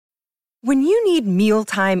When you need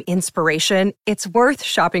mealtime inspiration, it's worth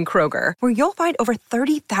shopping Kroger, where you'll find over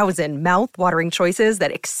 30,000 mouth-watering choices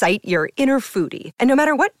that excite your inner foodie. And no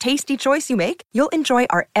matter what tasty choice you make, you'll enjoy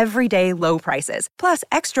our everyday low prices, plus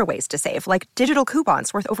extra ways to save, like digital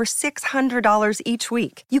coupons worth over $600 each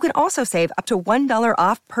week. You can also save up to $1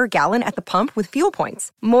 off per gallon at the pump with fuel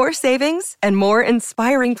points. More savings and more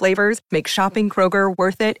inspiring flavors make shopping Kroger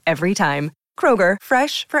worth it every time. Kroger,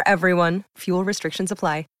 fresh for everyone. Fuel restrictions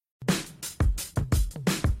apply.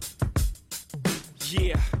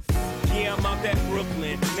 Yeah, I'm out at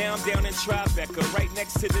Brooklyn. Now I'm down in Tribeca, right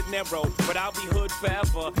next to De Niro. But I'll be hood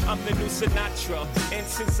forever. I'm the new Sinatra. And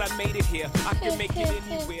since I made it here, I can make it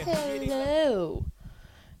anywhere. Hello.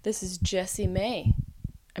 This is Jessie May.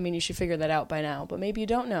 I mean, you should figure that out by now, but maybe you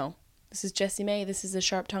don't know. This is Jessie May. This is the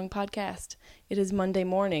Sharp Tongue Podcast. It is Monday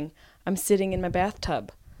morning. I'm sitting in my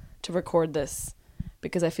bathtub to record this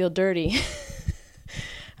because I feel dirty.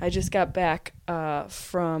 I just got back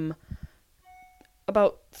from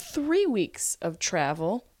about 3 weeks of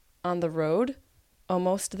travel on the road.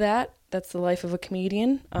 Almost that. That's the life of a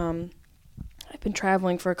comedian. I've been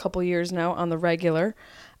traveling for a couple years now on the regular.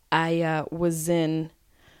 I was in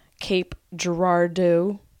Cape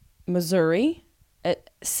Girardeau, Missouri at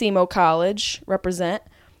SEMO College, represent.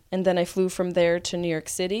 And then I flew from there to New York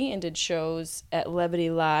City and did shows at Levity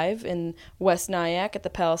Live in West Nyack at the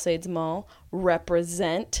Palisades Mall,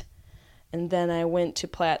 represent. And then I went to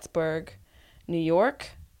Plattsburgh, New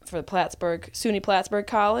York for the SUNY Plattsburgh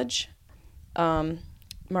College.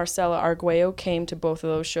 Marcella Arguello came to both of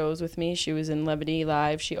those shows with me. She was in Levity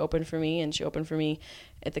Live. She opened for me, and she opened for me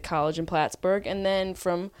at the college in Plattsburgh. And then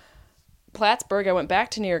from Plattsburgh, I went back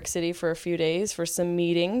to New York City for a few days for some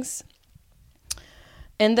meetings.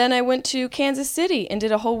 And then I went to Kansas City and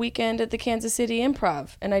did a whole weekend at the Kansas City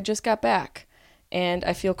Improv. And I just got back, and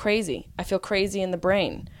I feel crazy. I feel crazy in the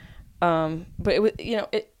brain. But it was,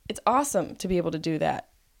 it's awesome to be able to do that,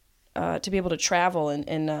 to be able to travel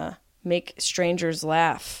and make strangers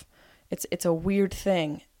laugh. It's a weird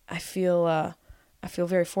thing. I feel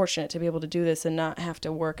very fortunate to be able to do this and not have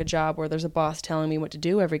to work a job where there's a boss telling me what to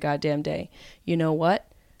do every goddamn day. You know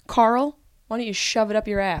what, Carl? Why don't you shove it up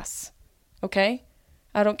your ass? Okay?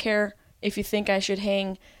 I don't care if you think I should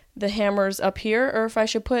hang the hammers up here or if I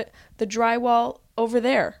should put the drywall over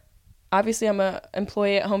there. Obviously, I'm an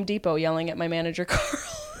employee at Home Depot yelling at my manager, Carl.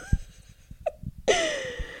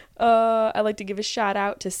 I'd like to give a shout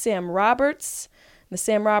out to Sam Roberts, the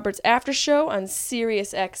Sam Roberts After Show on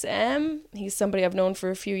Sirius XM. He's somebody I've known for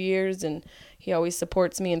a few years, and he always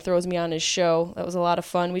supports me and throws me on his show. That was a lot of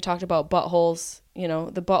fun. We talked about buttholes.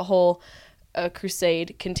 The butthole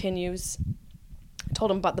crusade continues. I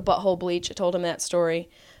told him about the butthole bleach. I told him that story.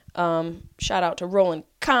 Shout out to Roland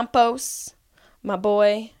Campos, my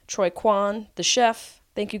boy, Troy Kwan, the chef.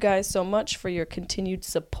 Thank you guys so much for your continued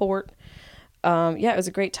support. It was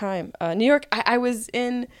a great time. New York, I was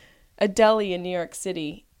in a deli in New York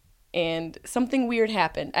City, and something weird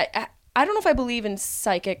happened. I don't know if I believe in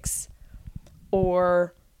psychics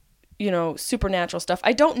or, supernatural stuff.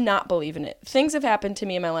 I don't not believe in it. Things have happened to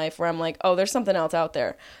me in my life where I'm like, oh, there's something else out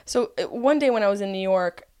there. So one day when I was in New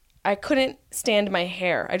York, I couldn't stand my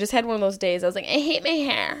hair. I just had one of those days. I was like, I hate my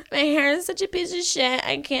hair. My hair is such a piece of shit.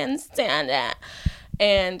 I can't stand it.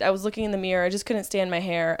 And I was looking in the mirror. I just couldn't stand my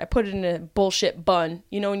hair. I put it in a bullshit bun.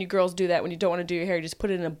 You know when you girls do that when you don't want to do your hair, you just put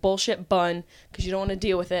it in a bullshit bun because you don't want to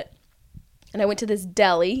deal with it. And I went to this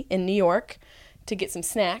deli in New York to get some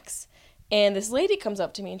snacks. And this lady comes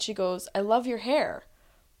up to me and she goes, I love your hair.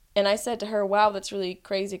 And I said to her, wow, that's really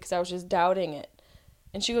crazy because I was just doubting it.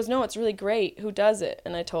 And she goes, no, it's really great. Who does it?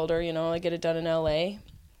 And I told her, I get it done in LA.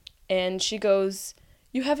 And she goes,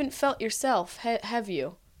 you haven't felt yourself, have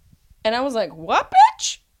you? And I was like, what,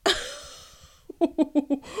 bitch?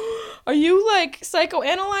 Are you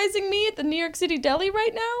psychoanalyzing me at the New York City deli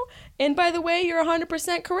right now? And by the way, you're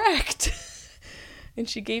 100% correct. And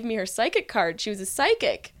she gave me her psychic card. She was a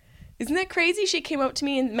psychic. Isn't that crazy? She came up to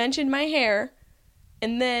me and mentioned my hair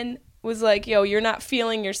and then was like, yo, you're not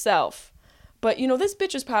feeling yourself. But, this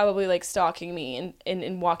bitch was probably stalking me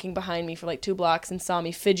and walking behind me for 2 blocks and saw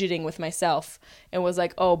me fidgeting with myself and was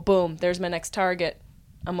like, oh, boom, there's my next target.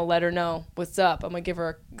 I'm going to let her know what's up. I'm going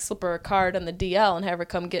to slip her a card on the DL and have her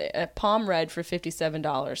come get a palm read for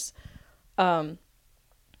 $57.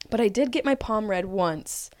 But I did get my palm read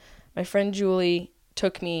once. My friend Julie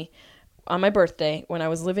took me on my birthday when I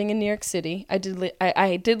was living in New York City. I did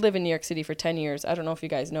live in New York City for 10 years. I don't know if you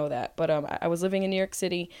guys know that, but I was living in New York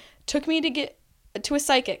City. Took me to get to a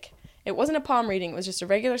psychic. It wasn't a palm reading. It was just a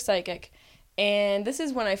regular psychic. And this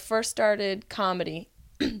is when I first started comedy.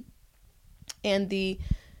 And the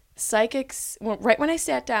psychics, right when I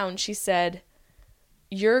sat down, she said,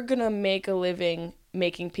 you're going to make a living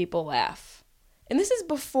making people laugh. And this is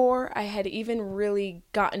before I had even really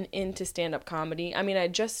gotten into stand-up comedy. I mean, I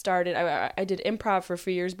just started. I did improv for a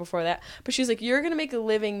few years before that. But she's like, you're going to make a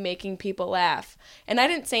living making people laugh. And I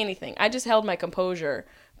didn't say anything. I just held my composure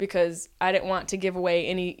because I didn't want to give away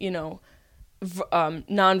any,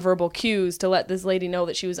 nonverbal cues to let this lady know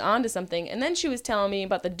that she was onto something. And then she was telling me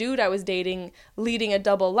about the dude I was dating leading a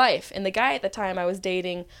double life. And the guy at the time I was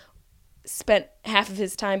dating spent half of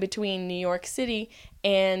his time between New York City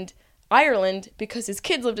and Ireland because his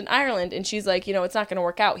kids lived in Ireland. And she's like, it's not going to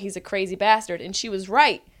work out. He's a crazy bastard. And she was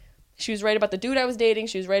right. She was right about the dude I was dating.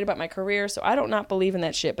 She was right about my career. So I don't not believe in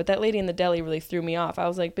that shit. But that lady in the deli really threw me off. I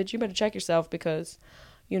was like, bitch, you better check yourself because,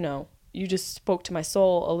 you just spoke to my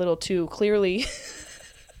soul a little too clearly.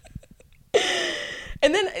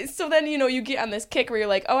 And then, you get on this kick where you're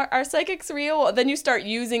like, oh, are psychics real? Then you start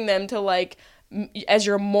using them to like, as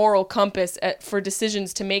your moral compass for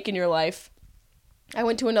decisions to make in your life. I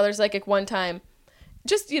went to another psychic one time.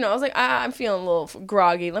 Just, I was like, I'm feeling a little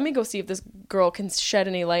groggy. Let me go see if this girl can shed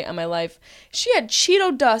any light on my life. She had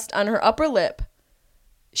Cheeto dust on her upper lip.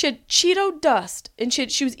 She had Cheeto dust. And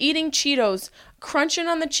she was eating Cheetos, crunching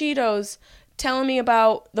on the Cheetos, telling me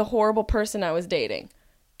about the horrible person I was dating.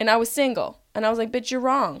 And I was single. And I was like, bitch, you're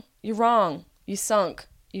wrong. You're wrong. You sunk.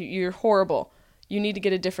 You're horrible. You need to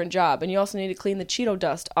get a different job. And you also need to clean the Cheeto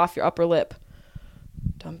dust off your upper lip.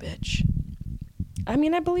 Dumb bitch. I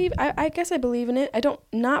mean, I guess I believe in it. I don't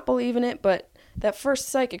not believe in it, but that first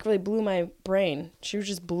psychic really blew my brain. She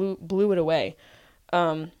just blew it away.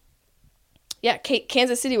 Kansas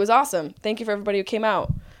City was awesome. Thank you for everybody who came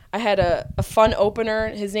out. I had a fun opener.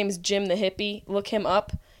 His name is Jim the Hippie. Look him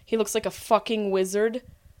up. He looks like a fucking wizard.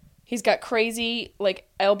 He's got crazy, like,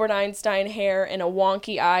 Albert Einstein hair and a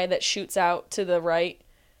wonky eye that shoots out to the right.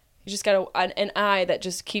 He's just got an eye that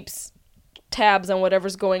just keeps tabs on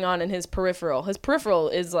whatever's going on in his peripheral. His peripheral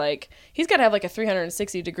is like, he's got to have like a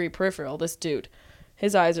 360-degree peripheral, this dude.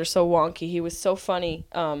 His eyes are so wonky. He was so funny.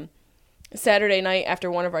 Saturday night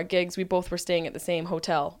after one of our gigs, we both were staying at the same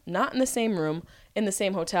hotel. Not in the same room, in the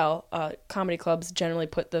same hotel. Comedy clubs generally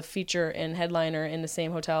put the feature and headliner in the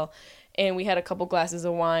same hotel. And we had a couple glasses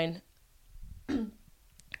of wine.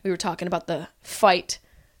 We were talking about the fight,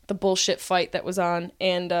 the bullshit fight that was on.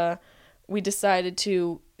 And we decided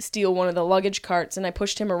to steal one of the luggage carts, and I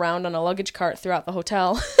pushed him around on a luggage cart throughout the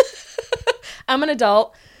hotel. I'm an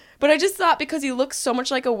adult, but I just thought because he looks so much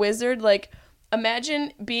like a wizard, like,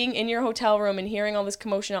 imagine being in your hotel room and hearing all this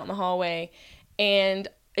commotion out in the hallway, and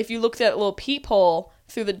if you looked at a little peephole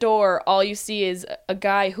through the door, all you see is a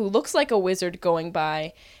guy who looks like a wizard going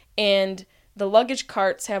by, and the luggage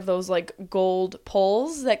carts have those, like, gold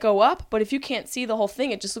poles that go up, but if you can't see the whole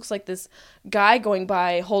thing, it just looks like this guy going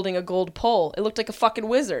by holding a gold pole. It looked like a fucking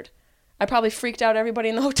wizard. I probably freaked out everybody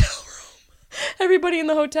in the hotel room. Everybody in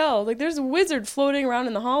the hotel. Like, there's a wizard floating around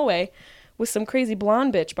in the hallway with some crazy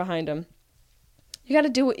blonde bitch behind him. You gotta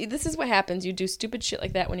do it. This is what happens. You do stupid shit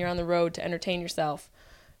like that when you're on the road to entertain yourself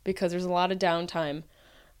because there's a lot of downtime.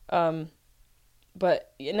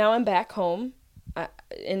 But now I'm back home.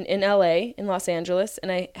 In LA, in Los Angeles,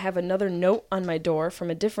 and I have another note on my door from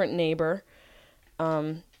a different neighbor.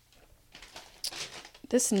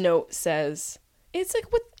 This note says, it's like,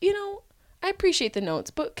 I appreciate the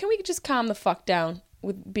notes, but can we just calm the fuck down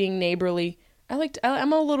with being neighborly?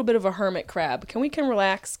 I'm a little bit of a hermit crab. Can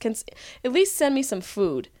relax? Can at least send me some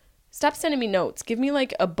food? Stop sending me notes. Give me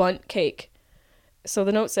like a bundt cake. So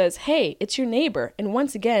the note says, hey, it's your neighbor, and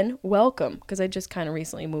once again, welcome, because I just kind of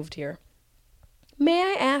recently moved here. May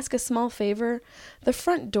I ask a small favor? The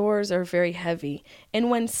front doors are very heavy,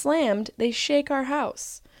 and when slammed, they shake our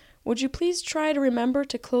house. Would you please try to remember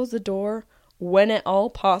to close the door when at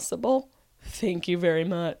all possible? Thank you very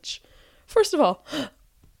much. First of all,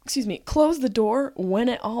 close the door when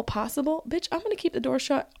at all possible? Bitch, I'm going to keep the door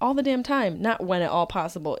shut all the damn time, not when at all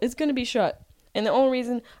possible. It's going to be shut. And the only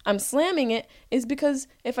reason I'm slamming it is because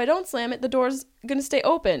if I don't slam it, the door's going to stay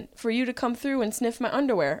open for you to come through and sniff my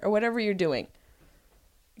underwear or whatever you're doing.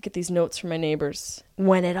 Get these notes from my neighbors.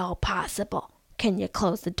 When at all possible, can you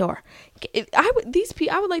close the door? I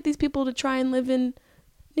would like these people to try and live in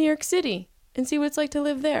New York City and see what it's like to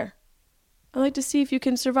live there. I'd like to see if you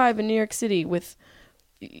can survive in New York City with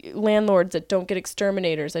landlords that don't get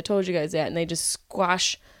exterminators. I told you guys that, and they just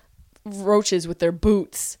squash roaches with their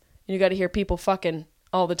boots. And you got to hear people fucking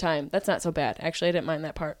all the time. That's not so bad. Actually, I didn't mind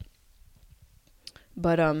that part.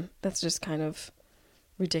 But that's just kind of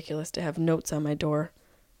ridiculous to have notes on my door.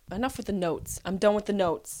 Enough with the notes. I'm done with the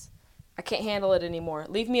notes. I can't handle it anymore.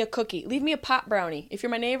 Leave me a cookie. Leave me a pot brownie. If you're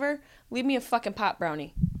my neighbor, leave me a fucking pot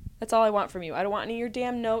brownie. That's all I want from you. I don't want any of your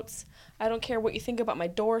damn notes. I don't care what you think about my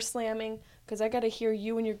door slamming, because I got to hear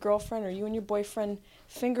you and your girlfriend or you and your boyfriend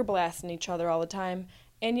finger blasting each other all the time.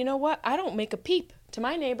 And you know what? I don't make a peep to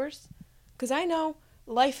my neighbors, because I know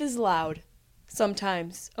life is loud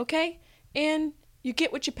sometimes, okay? And you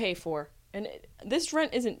get what you pay for. And this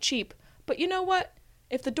rent isn't cheap. But you know what?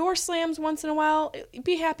 If the door slams once in a while,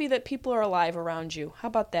 be happy that people are alive around you. How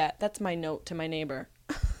about that? That's my note to my neighbor.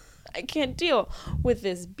 I can't deal with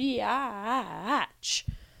this biatch.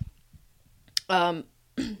 I'm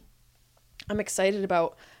excited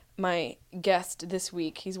about my guest this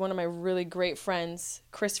week. He's one of my really great friends,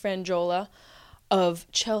 Chris Frangiola of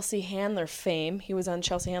Chelsea Handler fame. He was on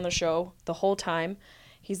Chelsea Handler show the whole time.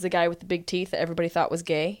 He's the guy with the big teeth that everybody thought was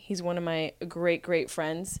gay. He's one of my great, great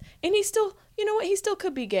friends. And he's still, you know what, he still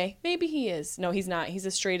could be gay. Maybe he is. No, he's not. He's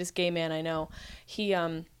the straightest gay man I know.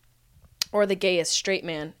 Or the gayest straight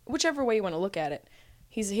man, whichever way you want to look at it.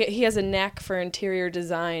 He has a knack for interior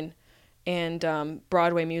design and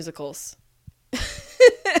Broadway musicals.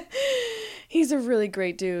 He's a really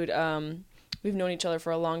great dude. We've known each other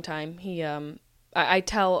for a long time.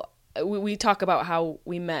 We talk about how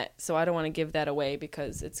we met, so I don't want to give that away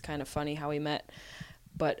because it's kind of funny how we met.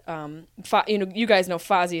 But you guys know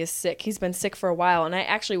Fozzie is sick. He's been sick for a while, and I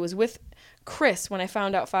actually was with Chris when I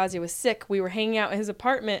found out Fozzie was sick. We were hanging out in his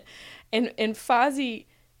apartment, and Fozzie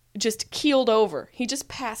just keeled over. He just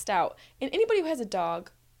passed out. And anybody who has a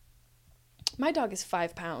dog, my dog is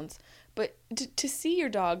 5 pounds, but to see your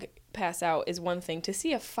dog pass out is one thing. To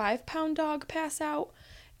see a 5-pound dog pass out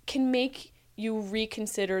can make you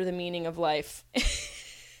reconsider the meaning of life.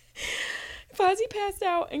 Fozzie passed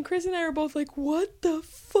out, and Chris and I were both like, what the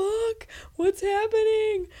fuck? What's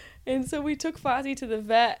happening? And so we took Fozzie to the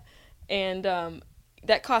vet, and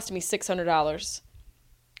that cost me $600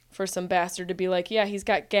 for some bastard to be like, yeah, he's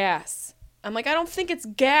got gas. I'm like, I don't think it's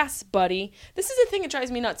gas, buddy. This is the thing that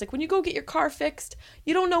drives me nuts. Like, when you go get your car fixed,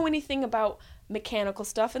 you don't know anything about mechanical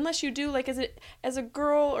stuff unless you do, like, as a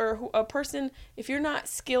girl or a person, if you're not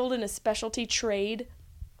skilled in a specialty trade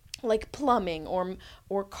like plumbing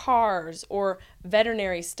or cars or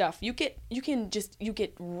veterinary stuff, you get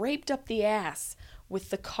raped up the ass with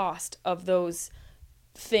the cost of those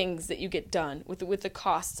things that you get done, with the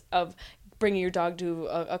costs of bringing your dog to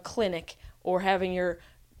a clinic or having your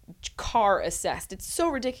car assessed. It's so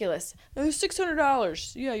ridiculous. There's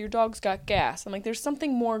 $600. Yeah, your dog's got gas. I'm like, there's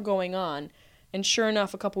something more going on. And sure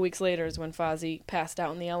enough, a couple weeks later is when Fozzie passed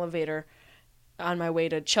out in the elevator on my way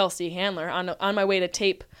to Chelsea Handler, on my way to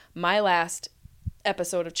tape my last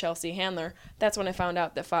episode of Chelsea Handler. That's when I found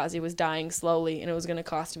out that Fozzie was dying slowly, and it was going to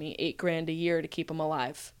cost me $8,000 a year to keep him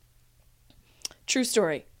alive. True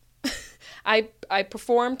story. I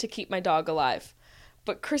perform to keep my dog alive.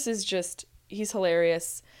 But Chris is he's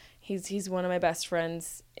hilarious. He's one of my best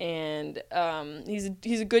friends, and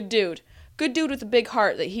he's a good dude. Good dude with a big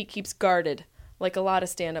heart that he keeps guarded, like a lot of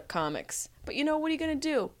stand-up comics. But you know, what are you going to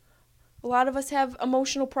do? A lot of us have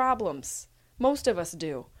emotional problems. Most of us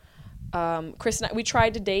do. Chris and I, we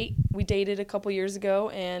tried to date. We dated a couple years ago,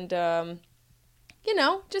 and,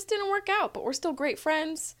 just didn't work out. But we're still great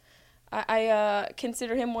friends. I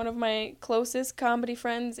consider him one of my closest comedy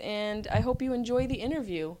friends, and I hope you enjoy the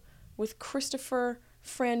interview with Christopher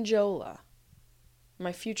Frangiola,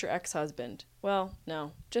 my future ex-husband. Well,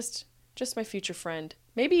 no, just my future friend.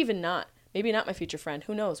 Maybe even not. Maybe not my future friend.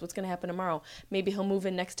 Who knows what's going to happen tomorrow? Maybe he'll move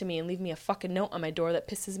in next to me and leave me a fucking note on my door that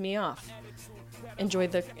pisses me off. Enjoy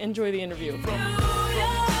the interview. You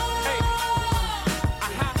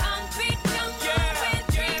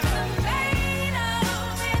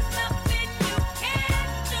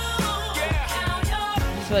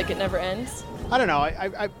feel like it never ends? I don't know.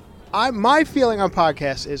 My feeling on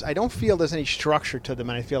podcasts is I don't feel there's any structure to them,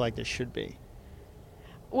 and I feel like there should be.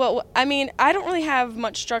 Well, I mean, I don't really have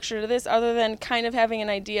much structure to this other than kind of having an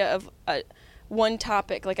idea of one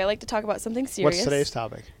topic. Like, I like to talk about something serious. What's today's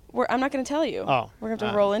topic? I'm not going to tell you. Oh. We're going to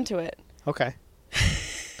have to roll into it. Okay.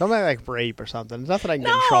 Don't make like rape or something. There's nothing I can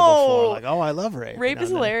get in trouble for. Like, oh, I love rape. Rape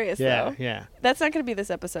is hilarious, though. Yeah. That's not going to be this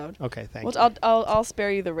episode. Okay, thank you. I'll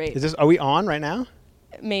spare you the rape. Are we on right now?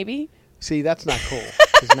 Maybe. See, that's not cool.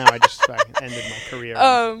 Because now I just ended my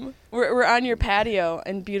career. We're on your patio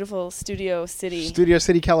in beautiful Studio City. Studio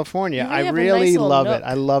City, California. I really love nook. it.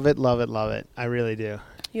 I love it, love it, love it. I really do.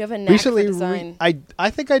 You have a knack for design. I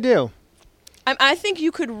think I do. I think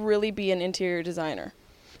you could really be an interior designer.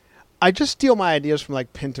 I just steal my ideas from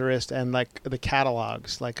like Pinterest and like the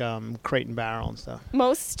catalogs, like Crate and Barrel and stuff.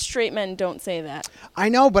 Most straight men don't say that. I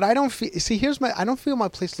know, but I don't feel. See, I don't feel my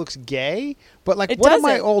place looks gay. But like, It what are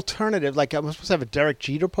my doesn't. alternatives? Like, I'm supposed to have a Derek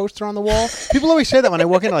Jeter poster on the wall. People always say that when I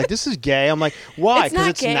walk in. Like, this is gay. I'm like, why? It's Because not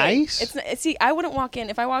it's gay. nice. It's not, see, I wouldn't walk in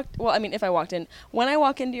if I walked. Well, I mean, if I walked in, when I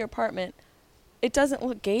walk into your apartment, it doesn't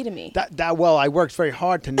look gay to me. Well, I worked very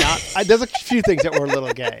hard to not. There's a few things that were a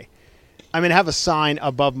little gay. I mean, I have a sign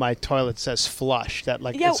above my toilet that says "flush." That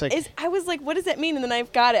like, yeah, it's like I was like, what does that mean? And then I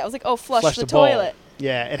got it. I was like, oh, flush the bowl. toilet.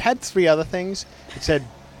 Yeah, it had 3 other things. It said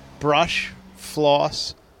brush,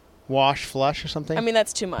 floss, wash, flush, or something. I mean,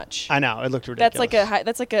 that's too much. I know it looked ridiculous.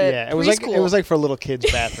 That's like a yeah. It was like for a little kid's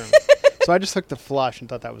bathroom. So I just took the flush and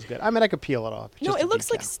thought that was good. I mean, I could peel it off. No, it looks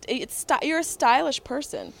like you're a stylish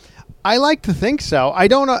person. I like to think so. I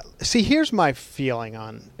don't know. See, here's my feeling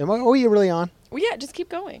on. Are you really on? Well, yeah, just keep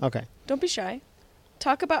going. Okay. Don't be shy.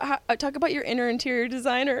 Talk about your inner interior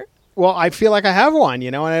designer. Well, I feel like I have one,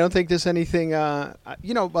 and I don't think there's anything,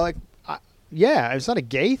 but like, yeah, it's not a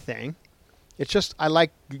gay thing. It's just I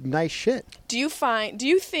like nice shit. Do you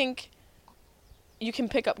think you can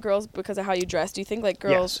pick up girls because of how you dress? Do you think like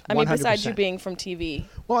girls? Yes, I mean, besides 100%. you being from TV.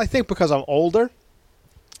 Well, I think because I'm older,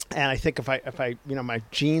 and I think if I my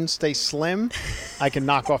jeans stay slim, I can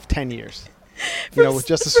knock off 10 years. With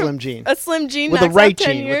just a slim jean. A slim jean with the knocks right out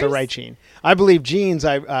 10 jean. years? With the right jean. I believe jeans.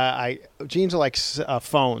 Jeans are like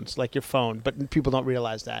phones, like your phone, but people don't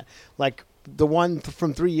realize that. Like the one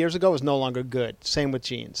from 3 years ago is no longer good. Same with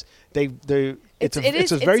jeans. It's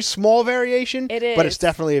a very small variation, but it's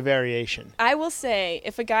definitely a variation. I will say,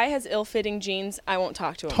 if a guy has ill-fitting jeans, I won't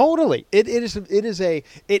talk to him. Totally, it is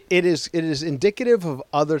indicative of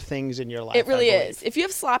other things in your life. It really is. If you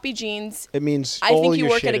have sloppy jeans, it means I think you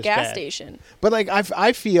your work shit at a is gas bad. station. But like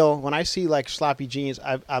I feel when I see like sloppy jeans,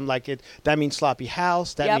 I'm like it. That means sloppy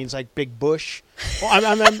house. That means like big bush. Well,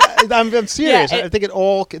 I'm serious. Yeah, I think it's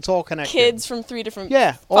all connected. Kids from 3 different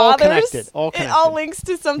all fathers. connected. All connected. It all links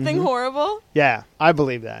to something horrible. Yeah, I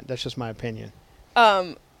believe that. That's just my opinion.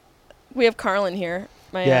 We have Carlin here.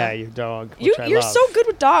 Your dog. You're love. so good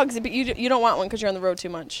with dogs, but you don't want one because you're on the road too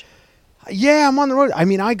much. Yeah, I'm on the road. I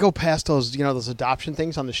mean, I go past those, those adoption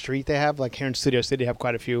things on the street they have. Like here in Studio City, they have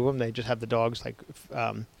quite a few of them. They just have the dogs, like,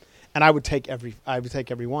 and I would take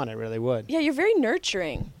every one. I really would. Yeah, you're very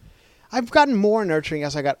nurturing. I've gotten more nurturing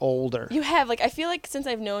as I got older. You have, like, I feel like since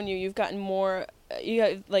I've known you, you've gotten more. You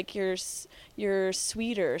got like you're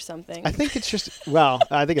sweeter or something. I think it's just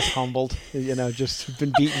I think it's humbled. Just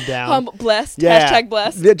been beaten down. Blessed. Yeah. Hashtag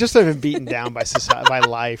blessed. Yeah, just been beaten down by society, by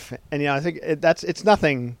life, and I think it's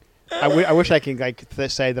nothing. I wish I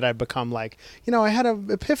could say that I've become like I had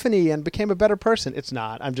an epiphany and became a better person. It's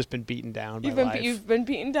not. I've just been beaten down by life. You've been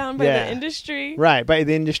beaten down by the industry. Right, by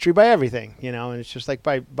the industry, by everything, and it's just like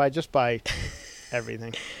by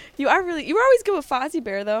everything. You were always good with Fozzie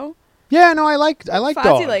Bear though. Yeah, no, I like Fozzie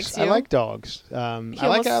dogs. likes you. I like dogs. I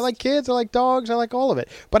like kids. I like dogs. I like all of it.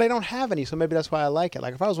 But I don't have any, so maybe that's why I like it.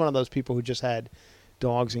 Like if I was one of those people who just had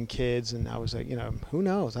dogs and kids, and I was like, who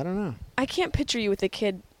knows? I don't know. I can't picture you with a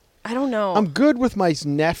kid. I don't know. I'm good with my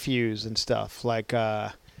nephews and stuff. Like,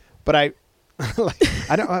 but I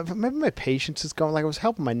don't. Maybe my patience is going. Like I was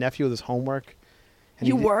helping my nephew with his homework.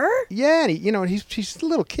 You were? Yeah, and he's a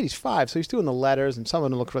little kid. He's 5, so he's doing the letters, and some of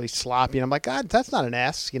them look really sloppy. And I'm like, God, that's not an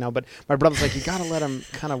S, But my brother's like, you got to let them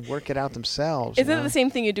kind of work it out themselves. Isn't it the same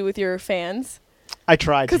thing you do with your fans? I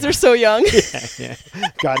tried because they're so young. Yeah.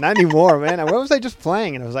 God, not anymore, man. What was I just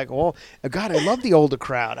playing? And I was like, oh, God, I love the older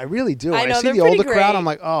crowd. I really do. I know, see the older crowd, I'm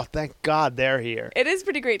like, oh, thank God they're here. It is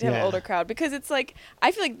pretty great to have an older crowd because it's like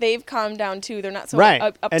I feel like they've calmed down too. They're not so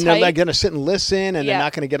uptight. And they're like going to sit and listen, and they're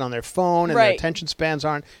not going to get on their phone, and their Right. attention spans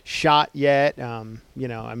aren't shot yet. I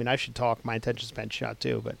mean, I should talk. My attention span's shot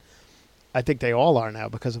too, but I think they all are now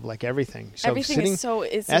because of like everything. So everything is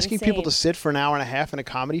asking insane. people to sit for an hour and a half in a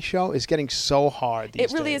comedy show is getting so hard these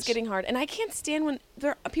days. It really is getting hard, and I can't stand when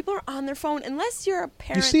people are on their phone unless you're a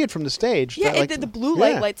parent. You see it from the stage. Yeah, the blue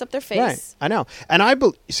light lights up their face. Right, I know, and I've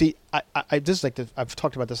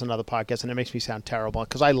talked about this on another podcast, and it makes me sound terrible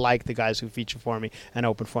because I like the guys who feature for me and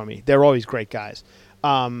open for me. They're always great guys,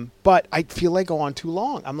 but I feel they go on too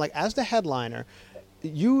long. I'm like, as the headliner.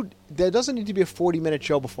 There doesn't need to be a 40-minute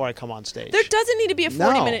show before I come on stage. There doesn't need to be a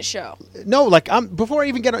 40-minute show. No, like before I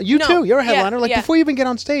even get on. Too. You're a headliner. Before you even get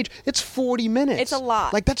on stage, it's 40 minutes. It's a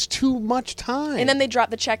lot. Like that's too much time. And then they drop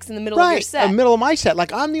the checks in the middle of your set. In the middle of my set.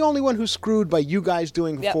 Like I'm the only one who's screwed by you guys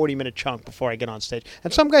doing a 40-minute chunk before I get on stage.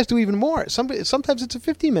 And some guys do even more. Sometimes it's a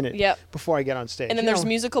 15-minute before I get on stage. And then there's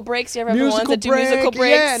musical breaks. You ever have the ones that do musical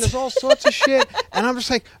breaks? Yeah, and there's all sorts of shit. And I'm just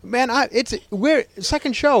like, man, we're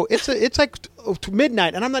second show. It's like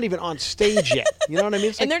midnight, and I'm not even on stage yet. You know what I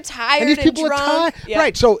mean? It's And they're tired and these and people drunk. are tired. Yeah.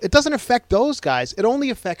 Right. So it doesn't affect those guys. It only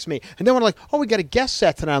affects me. And then when like, oh, we got a guest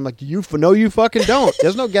set tonight. I'm like, no, you fucking don't.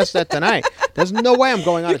 There's no guest set tonight. There's no way I'm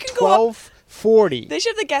going on at can go up- 12:40. They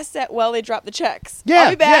should have the guest set while they drop the checks. Yeah, I'll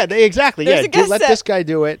be back. exactly. There's Yeah, a guest let set. this guy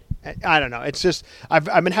do it. I don't know. It's just I've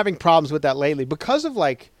been having problems with that lately because of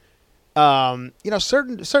like,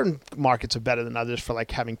 certain markets are better than others for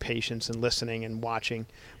like having patience and listening and watching,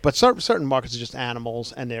 but certain markets are just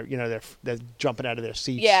animals and they're jumping out of their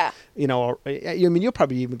seats. Yeah. I mean, you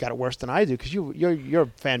probably even got it worse than I do because your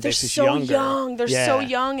fan They're base is so younger. young. They're so Yeah.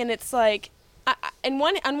 young, and it's like, on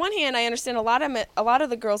one hand, I understand a lot of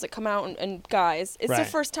the girls that come out and guys, it's their Right.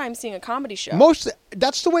 first time seeing a comedy show.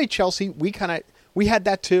 That's the way Chelsea. We had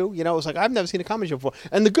that too. It was like I've never seen a comedy show before,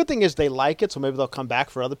 and the good thing is they like it, so maybe they'll come back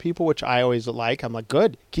for other people, which I always like. I'm like,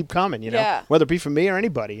 good, keep coming. Yeah. Whether it be for me or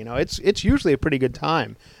anybody. It's usually a pretty good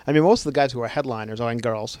time. I mean, most of the guys who are headliners and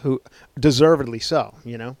girls who deservedly so.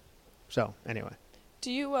 So anyway.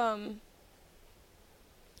 Do you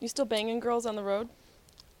you still banging girls on the road?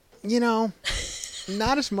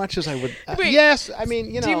 Not as much as I would. Wait. Yes, I mean,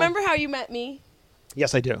 Do you remember how you met me?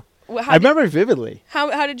 Yes, I do. How I remember vividly.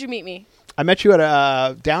 How did you meet me? I met you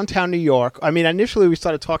at downtown New York. I mean, initially we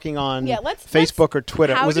started talking on Facebook or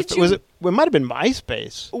Twitter. how Was did it? you- It might have been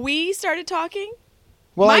MySpace. We started talking.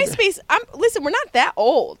 Well, MySpace. Listen, we're not that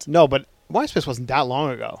old. No, but MySpace wasn't that long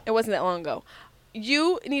ago. It wasn't that long ago.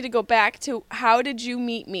 You need to go back to how did you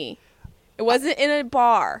meet me? It wasn't in a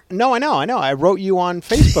bar. No, I know. I wrote you on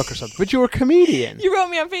Facebook or something, but you were a comedian. You wrote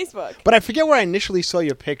me on Facebook. But I forget where I initially saw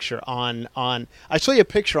your picture on. I saw your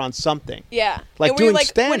picture on something. Yeah. Like And were you doing What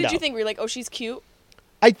stand-up. did you think? Were you like, oh, she's cute?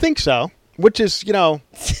 I think so. Which is,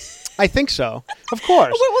 I think so. Of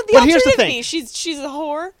course. What would the But here's the alternative thing. be? She's a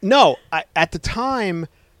whore. No, at the time,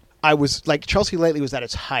 I was like Chelsea Lately was at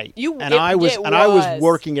its height, I was was.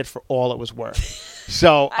 working it for all it was worth.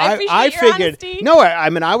 So I appreciate I your figured honesty. no, I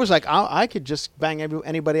mean I was like I could just bang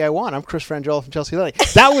anybody I want. I'm Chris Frangiola from Chelsea Lately.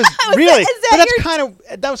 That was really,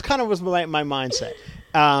 that was kind of my mindset.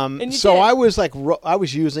 you So did. I was like I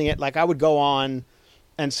was using it like I would go on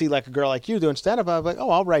and see like a girl like you doing stand up. I was like, oh,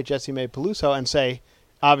 I'll write Jessie Mae Peluso and say,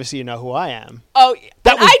 obviously you know who I am. Oh,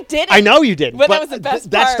 I did it. I know you did. But that was the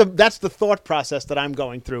best part. That's the thought process that I'm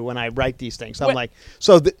going through when I write these things. I'm like,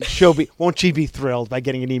 so won't she be thrilled by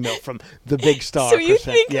getting an email from the big star? So you Chris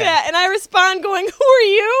Van- think yeah. that, and I respond going, "Who are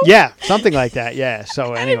you?" Yeah, something like that. Yeah.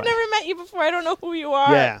 So anyway, I've never met you before. I don't know who you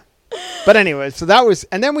are. yeah. But anyway, so that was,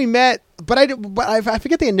 and then we met. But I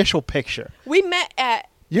forget the initial picture. We met at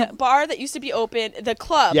the bar that used to be open, the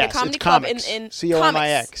club, Yes, the comedy it's club Comics. in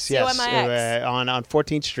COMIX. Yes, COMIX. on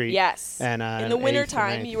 14th Street. Yes. And in the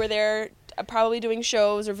wintertime, you were there probably doing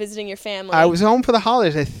shows or visiting your family. I was home for the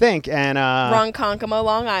holidays, I think, and Ronkonkoma,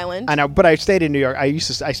 Long Island. but I stayed in New York. I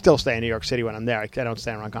still stay in New York City when I'm there. I don't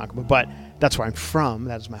stay in Ronkonkoma, but that's where I'm from.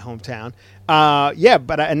 That is my hometown.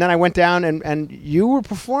 And then I went down, and you were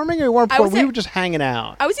performing, or you weren't performing? We were just hanging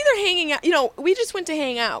out. I was either hanging out. We just went to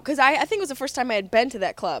hang out because I think it was the first time I had been to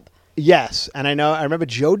that club. Yes, and I remember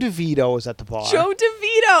Joe DeVito was at the bar. Joe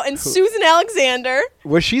DeVito and Susan Alexander.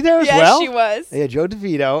 Was she there as yes, well? Yes, she was. Yeah, Joe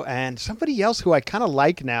DeVito and somebody else who I kind of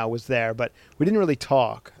like now was there, but we didn't really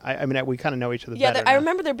talk. I mean, we kind of know each other better. I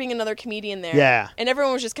remember there being another comedian there. Yeah. And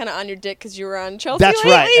everyone was just kind of on your dick because you were on Chelsea That's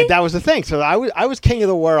lately. right. And that was the thing. So I was king of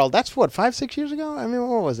the world. That's what, 5-6 years ago? I mean,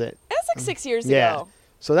 what was it? That's like 6 years Yeah. ago.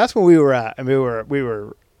 So that's when we were at. I mean, we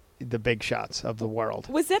were the big shots of the world.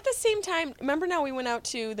 Was that the same time? Remember now we went out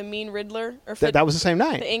to the Mean Riddler? That was the same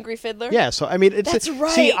night. The Angry Fiddler? Yeah, so I mean, That's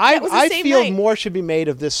right. See, That was the I same feel night. more should be made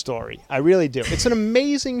of this story. I really do. It's an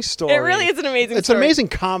amazing story. It really is an amazing It's story. an amazing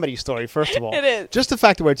comedy story, first of all. It is. Just the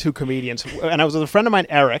fact that we're two comedians. And I was with a friend of mine,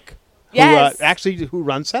 Eric, Yes. who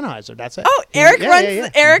runs Sennheiser. That's it. Oh, Eric runs. Yeah.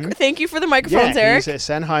 Eric, Mhm. Thank you for the microphones, Eric. He's a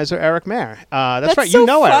Sennheiser Eric Mayer. That's right. so You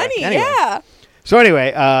know Eric. funny. Anyway. Yeah. So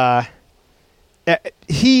anyway, I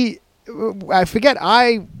forget.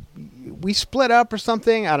 We split up or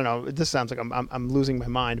something. I don't know. This sounds like I'm losing my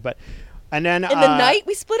mind, but. And then In the night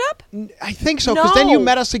we split up? I think so, because then you No.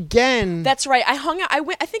 met us again. That's right. I hung out.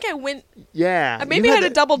 I think I went. Yeah. Maybe I had a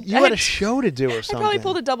double. You had a show to do or I something. probably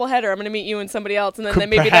pulled a double header. I'm going to meet you and somebody else, and then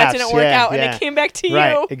maybe that Perhaps, didn't work yeah, out, and yeah. it came back to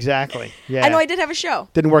Right, you. exactly. Yeah. I know I did have a show.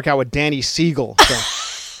 Didn't work out with Danny Siegel. So.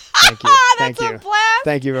 Thank you. That's Thank a you. blast.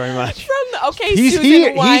 Thank you very much.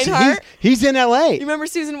 Susan Weinhardt. He's in L.A. You remember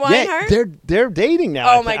Susan Yeah, Weinhardt? they're dating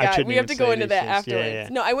now. Oh my I God, shouldn't we have even to go say into these that things. afterwards. Yeah, yeah.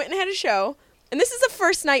 No, I went and had a show, and this is the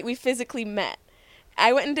first night we physically met.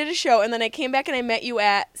 I went and did a show, and then I came back and I met you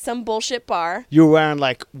at some bullshit bar. You were wearing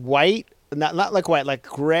like white, not like white, like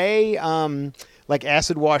gray, like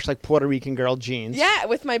acid wash, like Puerto Rican girl jeans. Yeah,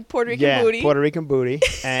 with my Puerto Rican booty. Puerto Rican booty.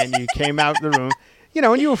 And you came out the room. You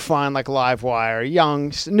know, and you were fine, like live wire,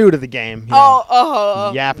 young, new to the game. You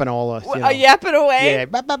know, yapping all the, yapping away.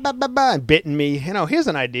 Yeah, and bitting me. You know, here's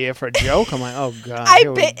an idea for a joke. I'm like, oh god,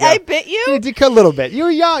 I bit you. You did a little bit. You were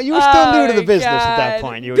young. You were still new to the business at that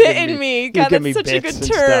point. You were bitting me. God, that's such a good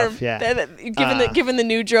term. Stuff, yeah. Given the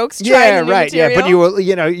new jokes. Yeah, right. Yeah, but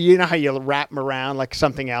you know how you wrap them around like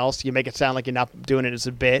something else. You make it sound like you're not doing it as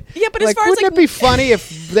a bit. Yeah, but like, as far wouldn't as it be funny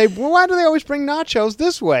if they? Why do they always bring nachos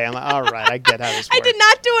this way? I'm like, all right, I get how this works. I did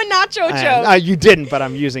not do a nacho joke. You didn't, but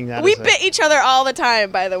I'm using that. We bit each other all the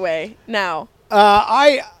time, by the way. Now.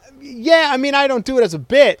 I don't do it as a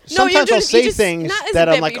bit. Sometimes I'll say things that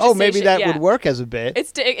I'm like, oh, maybe that would work as a bit.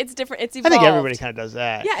 It's different. It's evolved. I think everybody kind of does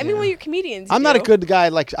that. Yeah, I mean, when you're comedians, I'm not a good guy.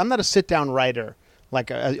 Like, I'm not a sit-down writer.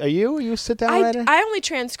 Like, are you? Are you a sit-down writer? I only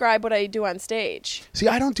transcribe what I do on stage. See,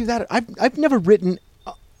 I don't do that. I've never written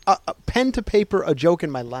a pen to paper a joke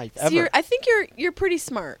in my life ever. I think you're pretty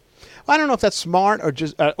smart. I don't know if that's smart or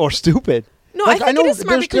just or stupid. No, I think it is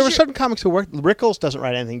smart because there are certain comics who work. Rickles doesn't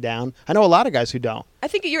write anything down. I know a lot of guys who don't. I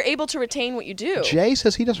think you're able to retain what you do. Jay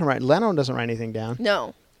says he doesn't write. Leno doesn't write anything down.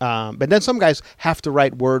 No. But then some guys have to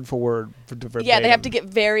write word for word. Yeah, they have to get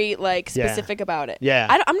very specific about it. Yeah,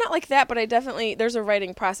 I'm not like that, but I definitely there's a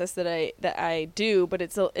writing process that I do, but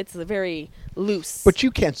it's very loose. But you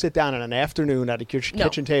can't sit down in an afternoon at a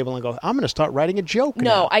kitchen table and go, I'm going to start writing a joke. No,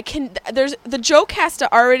 now. I can. The joke has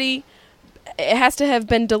to already. It has to have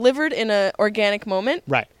been delivered in an organic moment.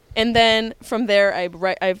 Right. And then from there,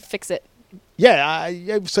 I fix it.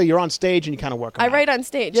 Yeah. So you're on stage and you kind of work on it. I write on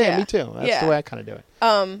stage. Yeah, me too. That's the way I kind of do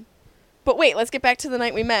it. But wait, let's get back to the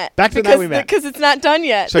night we met. The night we met. Because it's not done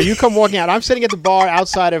yet. So you come walking out. I'm sitting at the bar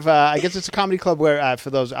outside of, I guess it's a comedy club where,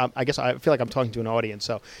 for those, I guess I feel like I'm talking to an audience.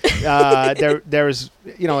 So there is,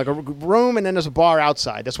 like a room and then there's a bar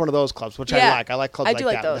outside. That's one of those clubs, which I like. I like clubs like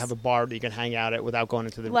that. Those. They have a bar that you can hang out at without going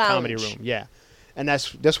into the Lounge. comedy room. Yeah. And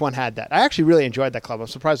this one had that. I actually really enjoyed that club. I'm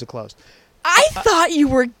surprised it closed. I thought you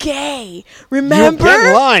were gay. Remember? You're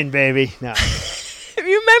in line, baby. No. You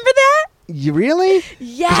remember that? You really?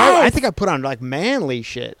 Yes. I think I put on like manly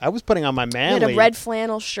shit. I was putting on my manly. You had a red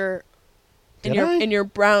flannel shirt. In your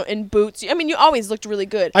brown boots. I mean, you always looked really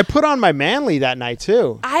good. I put on my manly that night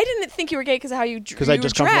too. I didn't think you were gay because of how you dressed. Because I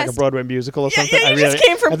just come from like a Broadway musical or something. Yeah, you just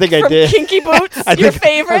came from, I think I did. Kinky Boots. Your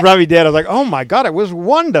favorite. I probably did. I was like, oh my god, it was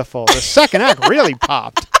wonderful. The second act really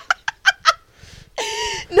popped.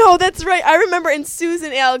 No, that's right. I remember, and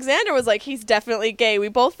Susan Alexander was like, he's definitely gay. We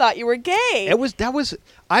both thought you were gay.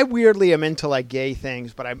 I weirdly am into like gay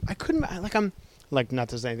things, but I couldn't, I'm like, not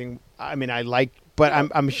there's anything, I mean, I like, but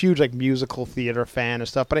I'm a huge like musical theater fan and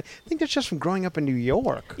stuff, but I think that's just from growing up in New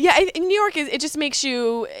York. Yeah, in New York, it just makes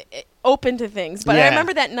you open to things. But I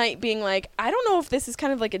remember that night being like, I don't know if this is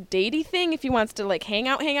kind of like a datey thing, if he wants to like hang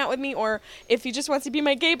out with me, or if he just wants to be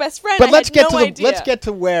my gay best friend. But let's get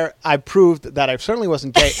to where I proved that I certainly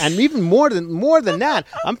wasn't gay, and even more than that,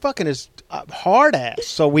 I'm fucking his hard ass.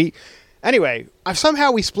 So anyway,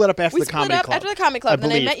 somehow we split up after the comedy club. After the comedy club, I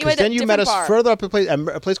believe, then I met you at then you met us bar. further up a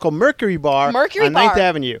place called Mercury Bar on 9th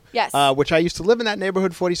Avenue. Yes. Which I used to live in that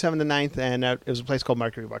neighborhood, 47 to 9th, and it was a place called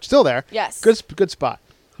Mercury Bar. It's still there. Yes. Good spot.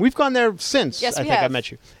 We've gone there since. Yes, I think I met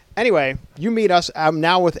you. Anyway, you meet us. I'm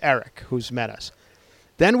now with Eric, who's met us.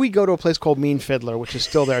 Then we go to a place called Mean Fiddler, which is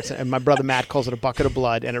still there. And my brother Matt calls it a bucket of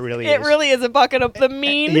blood, and it really is. It really is a bucket of the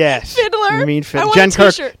Mean Fiddler. Mean Fiddler.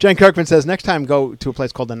 Jen Kirkman says, next time go to a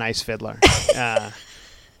place called the Nice Fiddler.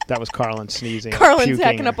 That was Carlin sneezing. Carlin's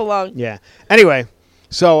hacking up a lung. Yeah. Anyway,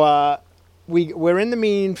 so we're in the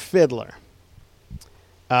Mean Fiddler,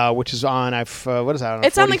 which is on, what is that?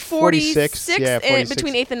 It's on like 46, yeah, 46.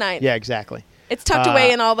 Between 8th and 9th. Yeah, exactly. It's tucked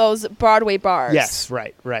away in all those Broadway bars. Yes,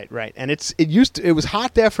 right. And it was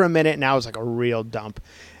hot there for a minute, and now it's like a real dump.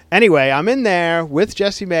 Anyway, I'm in there with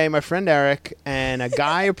Jessie May, my friend Eric, and a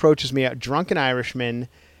guy approaches me, a drunken Irishman,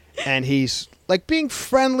 and he's like being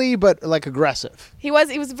friendly but like aggressive. He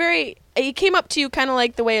came up to you kind of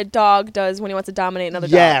like the way a dog does when he wants to dominate another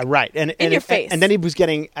dog. Yeah, right. And in your face. And then he was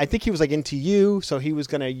I think he was like into you, so he was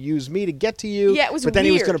going to use me to get to you. Yeah, it was But then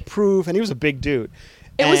weird. he was going to prove, and he was a big dude.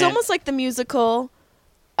 It was almost like the musical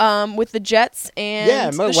with the Jets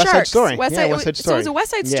and the West Side Sharks. Story. West Side Story. Story. So it was a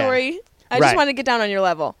West Side Story. I just wanted to get down on your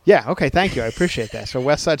level. Yeah, okay, thank you. I appreciate that. So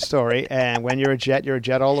West Side Story, and when you're a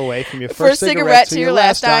jet all the way from your first cigarette to your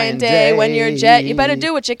last dying day. When you're a jet, you better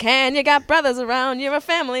do what you can. You got brothers around. You're a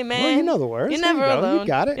family man. Well, you know the words. You're never alone. You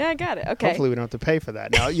got it. Yeah, I got it. Okay. Hopefully we don't have to pay for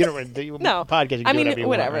that. No, you don't. No. Podcast, you can do whatever you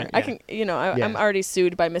whatever. want, right? I can. I'm already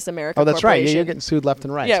sued by Miss America. Oh, that's right. Corporation. You're getting sued left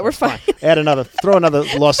and right. Yeah, so we're fine. Throw another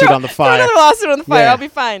lawsuit on the fire. Throw another lawsuit on the fire. I'll be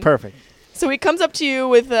fine. Perfect. So he comes up to you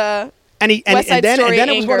with And West Side then Story it was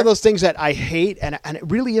one anger. of those things that I hate, and it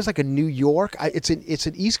really is like a New York. It's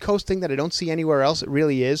an East Coast thing that I don't see anywhere else. It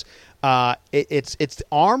really is. It's the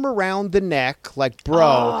arm around the neck, like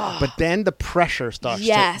bro, but then the pressure starts.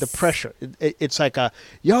 Yes. The pressure. It's like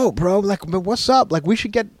yo, bro, like what's up? Like we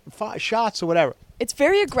should get 5 shots or whatever. It's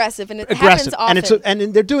very aggressive, and it Aggressive, happens often.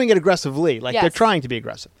 and they're doing it aggressively, like they're Yes. trying to be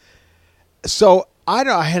aggressive. So I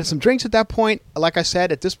don't know. I had some drinks at that point. Like I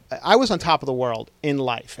said, I was on top of the world in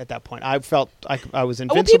life at that point. I felt I was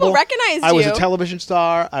invincible. people recognized I was a you. television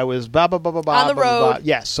star. I was blah blah blah blah blah. On the blah, blah, blah. road.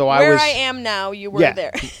 Yes. So Where I was. I am now, you were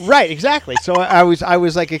there. Right. Exactly. So I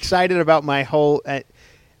was like excited about my whole.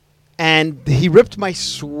 And he ripped my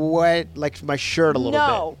sweat, like my shirt a little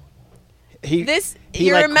No. bit. He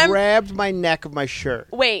you like remember- grabbed my neck of my shirt.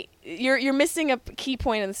 Wait, you're missing a key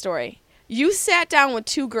point in the story. You sat down with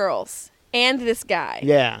 2 girls and this guy.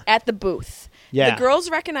 Yeah. At the booth. Yeah. The girls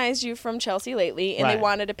recognized you from Chelsea Lately, and they Right.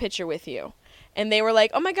 wanted a picture with you. And they were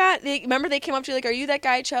like, "Oh my God!" Remember they came up to you like, "Are you that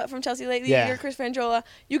guy from Chelsea Lately? Yeah. You're Chris Frangiola.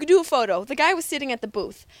 You could do a photo." The guy was sitting at the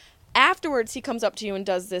booth. Afterwards, he comes up to you and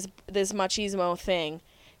does this machismo thing.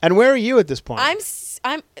 And where are you at this point?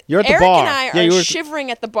 I'm. You're at the Eric bar. and I Yeah, are you were- shivering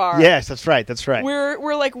at the bar. Yes, that's right. That's right.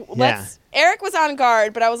 We're like, let's. Eric was on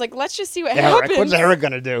guard, but I was like, let's just see what Eric, happens. what's Eric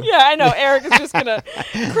gonna do? Yeah, I know. Eric is just gonna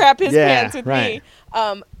crap his Yeah, pants with right.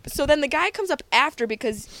 me. So then the guy comes up after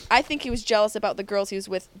because I think he was jealous about the girls he was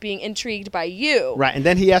with being intrigued by you. Right, and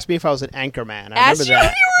then he asked me if I was an anchor man. I Asked remember you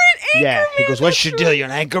that. if you were an anchor Yeah, he man, goes, "What's that's your deal? You're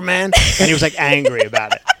an anchor man?" And he was like angry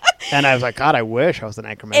about it. And I was like, "God, I wish I was an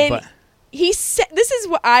anchor man." And But he said, "This is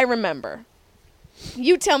what I remember."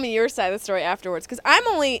 You tell me your side of the story afterwards, because I'm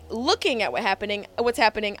only looking at what's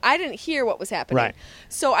happening. I didn't hear what was happening. Right.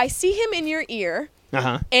 So I see him in your ear,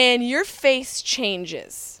 and your face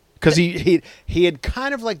changes. because he had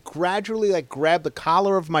kind of like gradually like grabbed the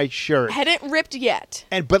collar of my shirt, Hadn't ripped yet.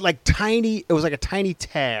 but like tiny. It was like a tiny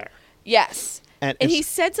tear. Yes. And And he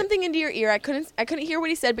it's- said something into your ear. I couldn't hear what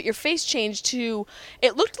he said, but your face changed to.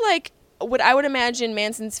 It looked like what I would imagine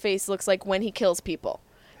Manson's face looks like when he kills people.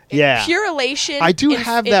 Yeah. Pure elation. I do and-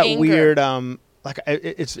 have and that anger. weird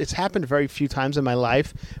it's happened very few times in my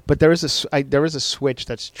life, but there is a switch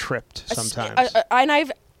that's tripped sometimes.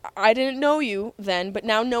 And I didn't know you then, but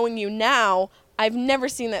now knowing you now, I've never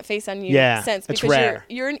seen that face on you Yeah, since it's because rare.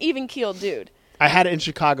 you're an even keeled dude. I had it in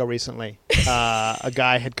Chicago recently. A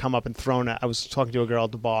guy had come up and thrown it. I was talking to a girl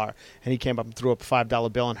at the bar, and he came up and threw up a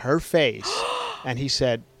 $5 bill in her face. And he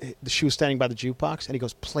said, she was standing by the jukebox, and he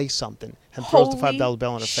goes, "Play something," and throws the Holy $5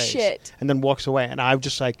 bill in her face. shit. And then walks away. And I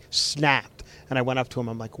just like snapped. And I went up to him.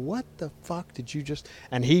 I'm like, "What the fuck did you just?"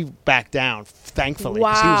 And he backed down, thankfully,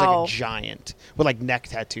 because he was Wow. like a giant with like neck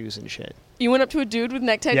tattoos and shit. You went up to a dude with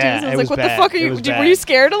neck tattoos Yeah, and it was like, was "What bad. the fuck are It you? was Were bad. you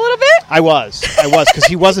scared a little bit?" I was, because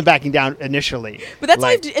he wasn't backing down initially. But that's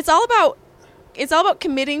like, it's all about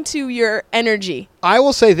committing to your energy. I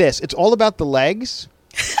will say this: it's all about the legs.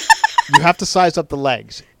 You have to size up the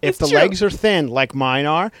legs. If It's the true. legs are thin, like mine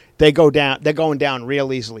are, they go down. They're going down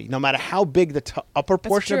real easily. No matter how big the upper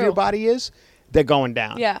portion of true. your body is, they're going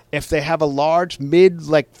down. Yeah. If they have a large mid,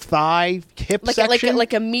 like thigh, hip Like section,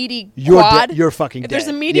 like a meaty you're quad. you're fucking If dead. there's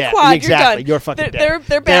a meaty Yeah, quad, exactly. you're done. You're fucking dead.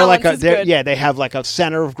 Their balance is good. Yeah, they have like a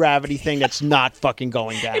center of gravity thing that's not fucking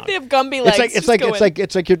going down. If they have Gumby legs, It's just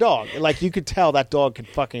like your dog. Like you could tell that dog can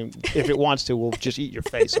fucking, if it wants to, will just eat your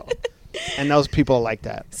face off. And those people are like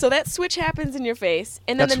that. So that switch happens in your face,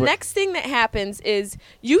 and then That's the what- next thing that happens is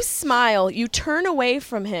you smile, you turn away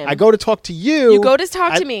from him. I go to talk to you. You go to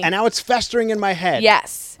talk to me. And now it's festering in my head.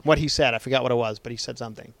 Yes. What he said. I forgot what it was, but he said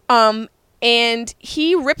something. And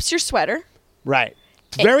he rips your sweater. Right.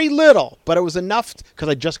 Very little, but it was enough because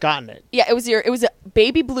I'd just gotten it. Yeah, it was a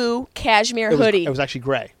baby blue cashmere hoodie. It was actually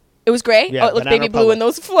gray. It was gray? Yeah, Oh, it looked Banana baby blue Republic. and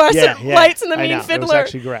those fluorescent Yeah, lights and the I mean know. It was fiddler.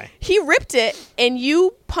 actually gray. He ripped it, and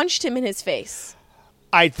you punched him in his face.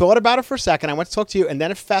 I thought about it for a second. I went to talk to you, and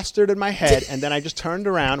then it festered in my head, and then I just turned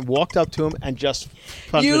around, walked up to him, and just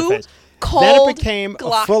punched him in the face. Then cold it became a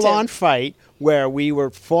glocked full-on him. fight where we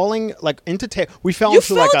were falling like into table. We fell You into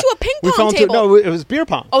fell like into a ping we pong fell into, table. No, it was beer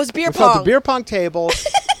pong. Oh, it was beer we fell pong. into beer pong table.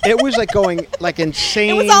 It was like going like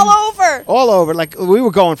insane. It was all over. All over. Like we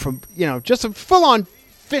were going from just a full-on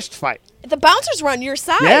fist fight. The bouncers were on your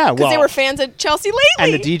side Yeah, because they well- were fans of Chelsea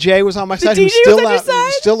And lately. the DJ was on my side. DJ He was still on your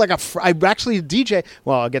side? still like I actually a DJ.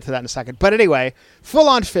 Well, I'll get to that in a second. But anyway, full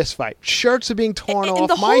on fist fight. Shirts are being torn off. and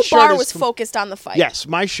the my whole shirt bar is was focused on the fight. Yes,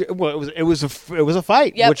 my shirt. Well, it was a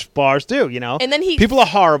fight, Yep. which bars do. You know. And then people are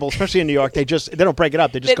horrible, especially in New York. They don't break it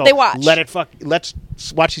up. They just go. They watch. Let's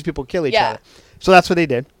watch these people kill each Yeah. other. So that's what they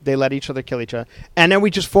did. They let each other kill each other, and then we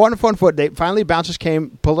just fought and fought and fought. Bouncers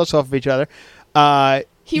came, pulled us off of each other.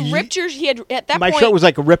 He ripped your. He had at that my point. shirt was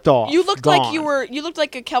like ripped off. You looked gone. like you looked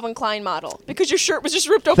like a Calvin Klein model because your shirt was just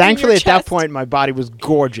ripped open. Thankfully, in your at that chest. point, my body was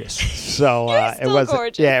gorgeous, so it still was.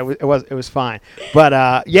 gorgeous. Yeah, it was fine.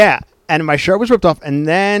 But yeah, and my shirt was ripped off, and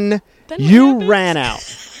then what you happened? ran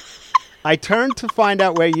out. I turned to find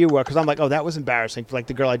out where you were because I'm like, oh, that was embarrassing. For like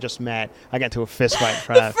the girl I just met, I got into a fist fight in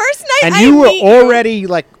front of. First night and I you were meet you. already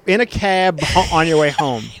like in a cab on your way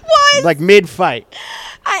home. Was. Like mid fight.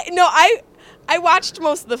 I watched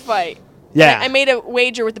most of the fight. Yeah. I made a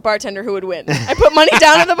wager with the bartender who would win. I put money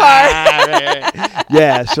down at the bar.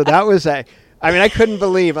 Yeah, so that was I mean, I couldn't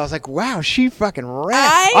believe. I was like, wow, she fucking ran.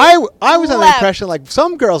 I was under the left. impression like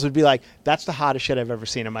some girls would be like, that's the hottest shit I've ever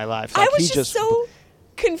seen in my life. Like, I was he just so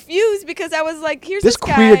confused because I was like, here's This this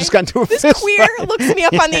guy. queer just got into a This fist queer fight. looks me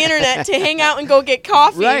up on the internet to hang out and go get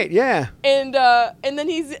coffee. Right, yeah. And then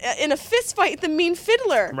he's in a fist fight with the mean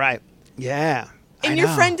fiddler. Right. Yeah. And I your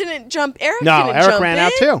know. friend didn't jump. Eric No, didn't Eric jump ran in.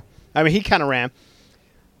 out too. I mean, he kind of ran.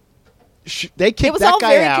 They kicked was that all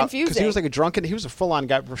guy very out because he confusing. was like a drunken. He was a full-on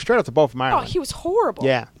guy, straight off the boat from Oh, Ireland. he was horrible.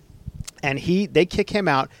 Yeah. And they kick him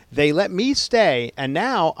out. They let me stay, and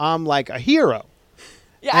now I'm like a hero.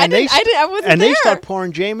 Yeah, And I wasn't and there. they start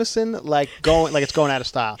pouring Jameson like it's going out of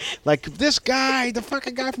style. Like this guy, the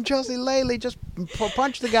fucking guy from Chelsea Lately, just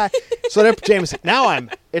punched the guy. So they're Jameson. Now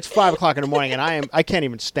it's 5:00 in the morning, and I can't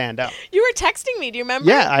even stand up. You were texting me. Do you remember?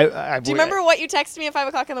 Yeah, Do you remember what you texted me at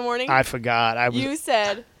 5:00 in the morning? I forgot. You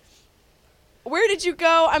said, "Where did you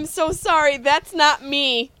go? I'm so sorry. That's not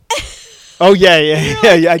me." Oh yeah.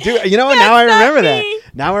 I do. You know what? Now I That's not remember me.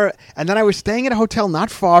 that. And then I was staying at a hotel not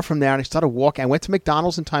far from there, and I started walking. I went to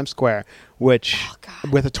McDonald's in Times Square, which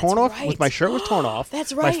with a torn off, right. with my shirt was torn off.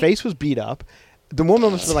 That's My right. face was beat up. The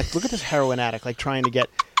woman was like, "Look at this heroin addict, like trying to get."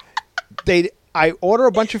 I order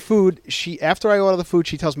a bunch of food. After I order the food,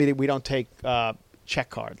 she tells me that we don't take check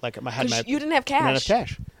card. Like I had 'Cause you didn't have I didn't have cash.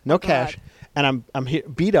 cash. No God. cash. And I'm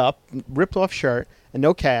beat up, ripped off shirt, and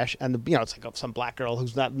no cash. And it's like some black girl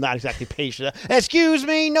who's not exactly patient. Excuse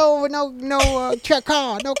me, no check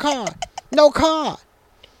card, no card.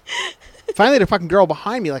 Finally, the fucking girl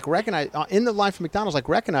behind me in the line for McDonald's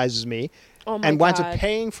recognizes me. Oh my and winds up God.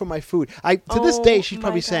 paying for my food. To this day, she's my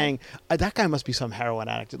probably God. saying, "That guy must be some heroin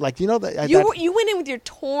addict." Like that You went in with your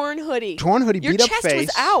torn hoodie. torn hoodie, Your beat up chest face,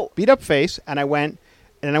 was out. beat up face, and I went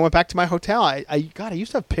back to my hotel. I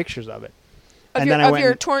used to have pictures of it. Of and your, then I of went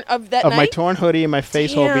your and- torn of that of night. my torn hoodie and my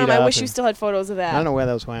face all beat Damn, up. I wish you and still had photos of that. I don't know where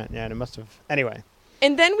those went. Yeah, it must have. Anyway,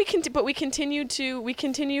 And then we continued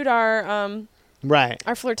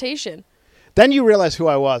our flirtation. then you realized who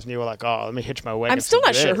I was, and you were like, "Oh, let me hitch my wagon." I'm still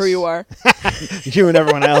not sure who you are. You and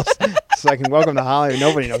everyone else. It's like, welcome to Hollywood.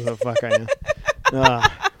 Nobody knows who the fuck I am.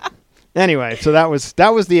 Anyway, so that was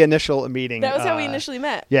the initial meeting. That was how we initially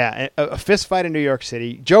met. Yeah, a fist fight in New York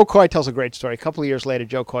City. Joe Coy tells a great story. A couple of years later,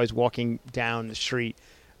 Joe Coy's walking down the street.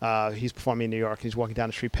 He's performing in New York. He's walking down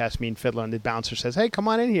the street past me and Fiddler, and the bouncer says, "Hey, come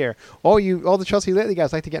on in here. All the Chelsea Lately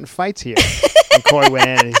guys like to get in fights here." And Coy went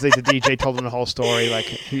in, and he's like, the DJ told him the whole story. Oh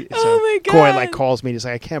my Coy God. calls me. He's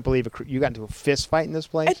like, "I can't believe you got into a fist fight in this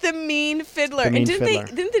place." At the Mean Fiddler. The Mean And Fiddler.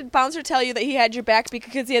 didn't the bouncer tell you that he had your back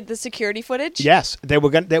because he had the security footage? Yes, they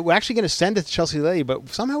were actually going to send it to Chelsea Lately, but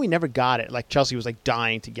somehow we never got it. Like Chelsea was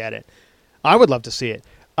dying to get it. I would love to see it.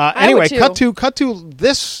 Anyway, would too. cut to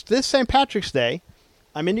this St. Patrick's Day.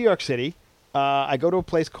 I'm in New York City. I go to a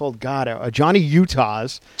place called Johnny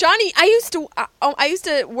Utah's. Johnny, I used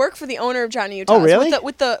to work for the owner of Johnny Utah's. Oh, really?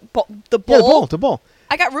 With the bowl. Yeah, the bowl.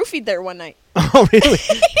 I got roofied there one night. Oh, really?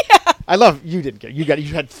 I love you. Didn't get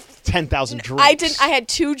you had 10,000 drinks. I didn't. I had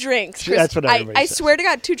 2 drinks. Chris. That's what everybody I says. swear to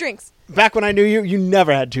God, 2 drinks. Back when I knew you, you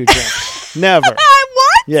never had 2 drinks. Never. What?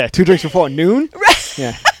 Yeah, 2 drinks before noon.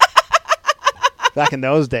 Yeah. Back in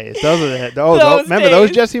those days, remember those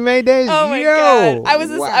days. Jesse May days? Oh my Yo, God! I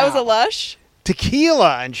was a wow. lush.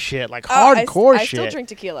 Tequila and shit, like Oh, hardcore I shit. still drink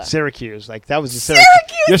tequila. Syracuse, that was the Syracuse!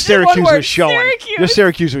 Your Just one Syracuse word, was showing. Syracuse. Your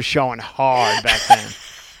Syracuse was showing hard back then.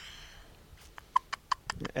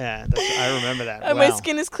 Yeah, I remember that. My Wow.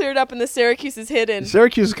 skin is cleared up and the Syracuse is hidden.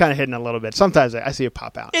 Syracuse is kind of hidden a little bit. Sometimes I see it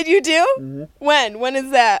pop out. And you do? When? When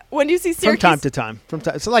is that? When do you see From Syracuse? time to time.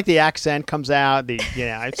 So like the accent comes out.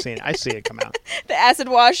 I've seen it. I see it come out. The acid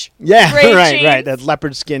wash. Yeah, gray right. jeans. That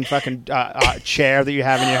leopard skin fucking chair that you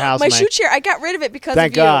have in your house. My shoe chair. I got rid of it because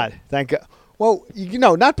Thank of you. God. Thank God. Well,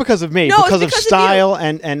 not because of me, No, it's because of because of style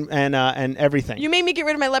and everything. You made me get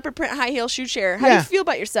rid of my leopard print high heel shoe chair. How do Yeah. you feel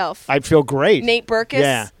about yourself? I'd feel great. Nate Burkus?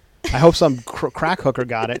 Yeah. I hope some crack hooker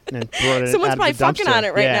got it and brought it Someone's out of probably the fucking dumpster. on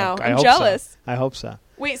it right Yeah, now. I I'm hope jealous. So. I hope so.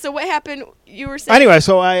 Wait, so what happened? You were saying. Anyway,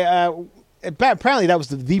 so I apparently that was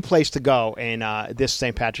the place to go in this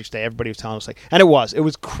St. Patrick's Day. Everybody was telling us and it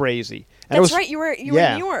was crazy. And That's right. You were in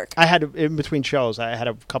New York. I had in between shows. I had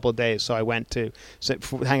a couple of days, so I went to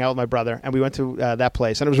hang out with my brother, and we went to that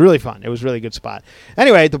place, and it was really fun. It was a really good spot.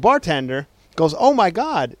 Anyway, the bartender goes, "Oh my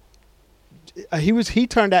God." He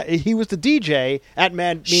turned out he was the DJ at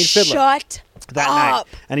Mean Fiddler. Shut that up.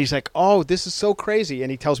 night. And he's like, "Oh, this is so crazy."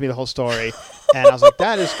 And he tells me the whole story. And I was like,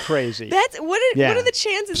 "That is crazy." What are the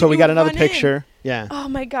chances? So that we you got would another run picture. in? Yeah. Oh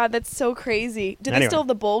my God, that's so crazy. Did they Anyway. still have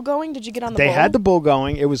the bull going? Did you get on the bull? They had the bull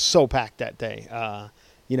going. It was so packed that day.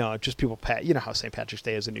 Just people you know how St. Patrick's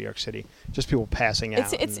Day is in New York City. Just people passing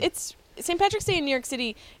out. It's St. Patrick's Day in New York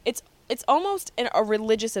City. It's almost a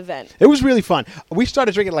religious event. It was really fun. We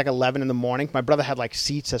started drinking at like 11 in the morning. My brother had like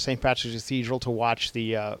seats at St. Patrick's Cathedral to watch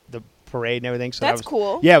the parade and everything. So That's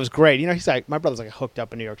cool. Yeah, it was great. You know, he's like, my brother's like hooked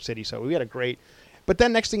up in New York City, so we had a great. But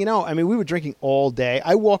then next thing you know, I mean, we were drinking all day.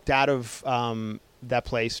 I walked out of that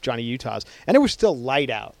place, Johnny Utah's, and it was still light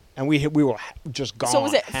out, and we were just gone. So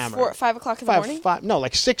was it hammered. 5 o'clock in the morning? No,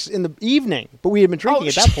 like 6 in the evening. But we had been drinking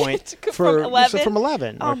at that point from 11. From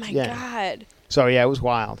 11. Oh my God. So yeah, it was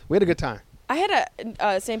wild. We had a good time. I had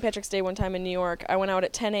a St. Patrick's Day one time in New York. I went out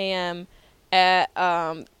at 10 a.m. at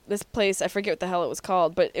this place. I forget what the hell it was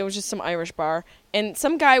called, but it was just some Irish bar. And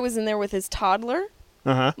some guy was in there with his toddler,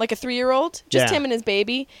 like a 3-year-old, just him and his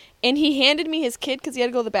baby. And he handed me his kid because he had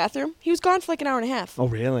to go to the bathroom. He was gone for like an hour and a half. Oh,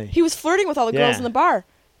 really? He was flirting with all the girls in the bar.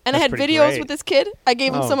 And That's I had pretty videos great. with this kid. I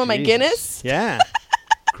gave him some of my Guinness. Yeah.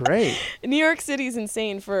 Great. New York City's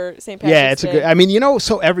insane for St. Patrick's Day. Yeah, it's a good. I mean, you know,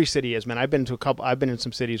 so every city is, man. I've been to a couple. I've been in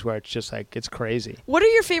some cities where it's just like it's crazy. What are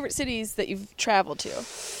your favorite cities that you've traveled to?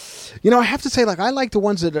 You know, I have to say, like, I like the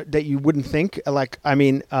ones that you wouldn't think. Like, I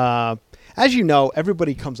mean, as you know,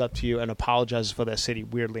 everybody comes up to you and apologizes for their city.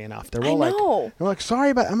 Weirdly enough, they're all like, sorry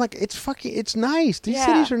about it. I'm like, it's nice. These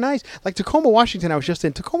cities are nice. Like Tacoma, Washington, I was just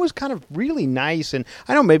in. Tacoma's kind of really nice, and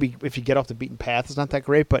I know maybe if you get off the beaten path, it's not that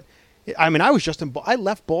great, but. I mean, I was just in. I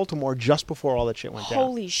left Baltimore just before all that shit went down.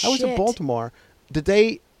 Holy shit! I was in Baltimore the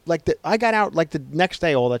day, I got out like the next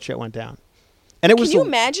day. All that shit went down, and it was. Can you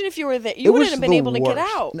imagine if you were there? You wouldn't have been able to get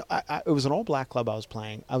out. No, it was an all-black club I was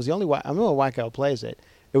playing. I was the only white. I'm the only white guy who plays it.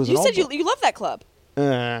 It was. You said you love that club.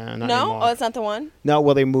 Not no, anymore. oh, that's not the one. No,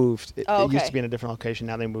 well, they moved. It okay. used to be in a different location.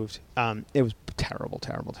 Now they moved. It was terrible,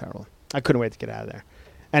 terrible, terrible. I couldn't wait to get out of there.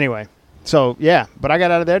 Anyway, so yeah, but I got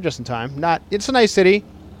out of there just in time. It's a nice city.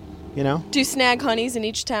 You know? Do you snag honeys in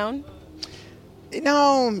each town?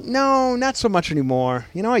 No, not so much anymore.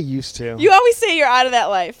 You know, I used to. You always say you're out of that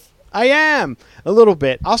life. I am a little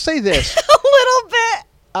bit. I'll say this. A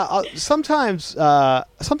little bit. Sometimes I'll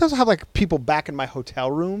have like people back in my hotel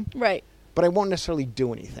room, right? But I won't necessarily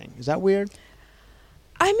do anything. Is that weird?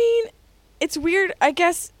 I mean, it's weird, I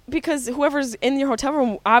guess, because whoever's in your hotel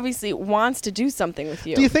room obviously wants to do something with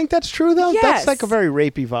you. Do you think that's true though? Yes. That's like a very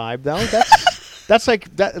rapey vibe, though. That's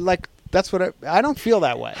like that. Like that's what I don't feel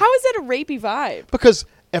that way. How is that a rapey vibe? Because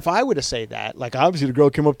if I were to say that, like obviously the girl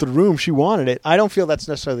came up to the room, she wanted it. I don't feel that's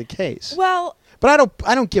necessarily the case. Well, but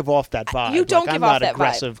I don't give off that vibe. You don't give off that vibe. I'm not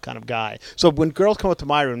aggressive kind of guy. So when girls come up to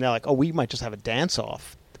my room, they're like, "Oh, we might just have a dance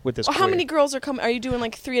off with this." Well, how many girls are coming? Are you doing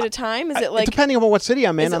like 3 at a time? Is it like depending on what city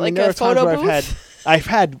I'm in? Is it I mean, like there a are times photo where booth? I've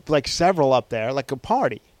had like several up there, like a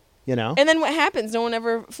party. You know. And then what happens? No one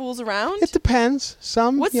ever fools around? It depends.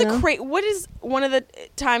 Some. What is one of the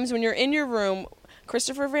times when you're in your room,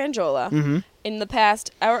 Christopher Franjola, in the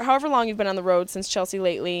past, however long you've been on the road since Chelsea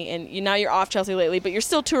Lately, and now you're off Chelsea Lately, but you're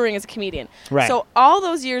still touring as a comedian. Right. So all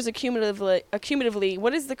those years accumulatively,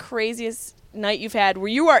 what is the craziest night you've had where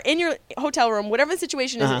you are in your hotel room, whatever the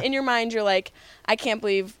situation is, and in your mind you're like, I can't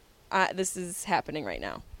believe this is happening right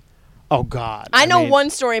now? Oh, God. I know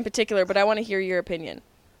one story in particular, but I want to hear your opinion.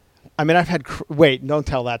 I mean, I've had... wait, don't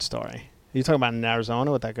tell that story. Are you talking about in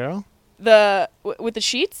Arizona with that girl? With the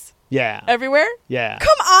sheets? Yeah. Everywhere? Yeah.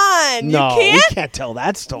 Come on! No, you can't? we can't tell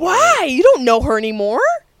that story. Why? You don't know her anymore?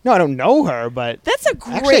 No, I don't know her, but... That's a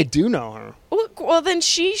great... Actually, I do know her. Well, then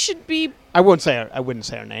she should be... I wouldn't say her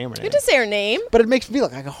name or anything. You just say her name. But it makes me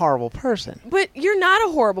look like a horrible person. But you're not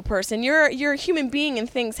a horrible person. You're a human being and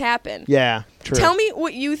things happen. Yeah, true. Tell me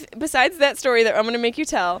what you... besides that story that I'm going to make you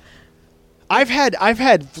tell... I've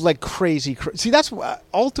had like crazy. See, that's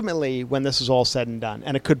ultimately when this is all said and done,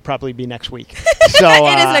 and it could probably be next week. So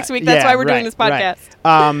it is next week. That's why we're doing this podcast.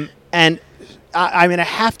 Right. And I mean, I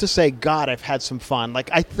have to say, God, I've had some fun. Like,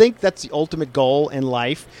 I think that's the ultimate goal in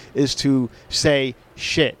life is to say,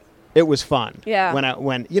 shit, it was fun. Yeah.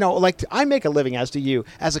 When you know, like I make a living, as do you,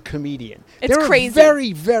 as a comedian. It's there crazy. are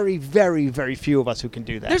very, very, very, very few of us who can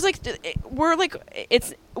do that. There's we're like,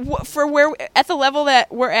 it's for where at the level that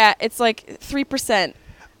we're at, it's like 3%.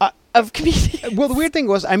 of comedians. Well, the weird thing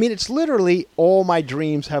was, I mean, it's literally all my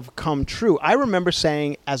dreams have come true. I remember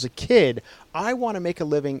saying as a kid, I want to make a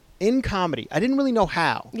living in comedy. I didn't really know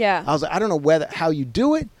how. Yeah. I was like, I don't know how you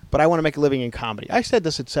do it, but I want to make a living in comedy. I said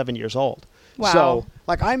this at 7 years old. Wow. So,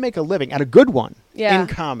 like, I make a living, and a good one, Yeah. in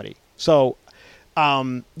comedy. So,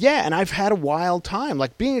 yeah, and I've had a wild time,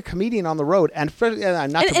 like being a comedian on the road, and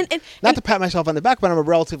not to pat myself on the back, but I'm a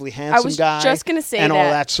relatively handsome guy. I was just gonna say and all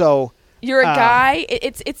that. So you're a guy.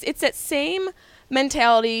 It's that same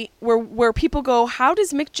mentality where people go, how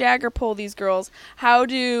does Mick Jagger pull these girls? How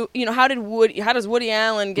does Woody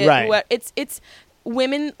Allen get? Right. It's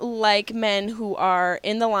women like men who are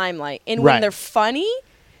in the limelight, and Right. when they're funny,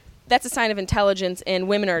 that's a sign of intelligence, and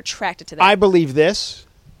women are attracted to that. I believe this.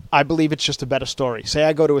 I believe it's just a better story. Say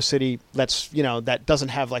I go to a city that doesn't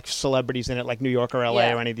have like celebrities in it, like New York or LA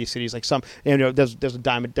Yeah. or any of these cities. Like there's a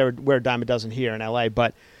dime. We're a dime a dozen here in LA.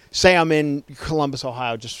 But say I'm in Columbus,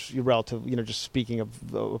 Ohio, just relative. Just speaking of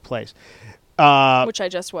a place. which I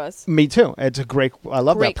just was. Me too. It's a great. I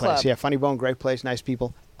love Great that place. club. Yeah, Funny Bone, great place, nice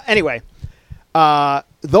people. Anyway,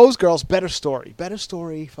 those girls, better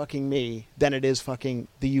story, fucking me than it is fucking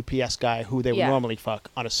the UPS guy who they would Yeah. normally fuck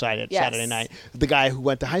on a Saturday Yes. night. The guy who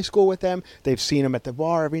went to high school with them, they've seen him at the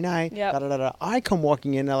bar every night. Yep. Da, da, da, da. I come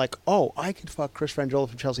walking in, and they're like, oh, I could fuck Chris Frangiola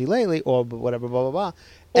from Chelsea Lately, or whatever, blah blah blah.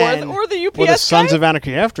 Or the UPS or the Sons guy? of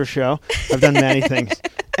Anarchy after show. I've done many things.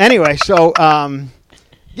 Anyway, so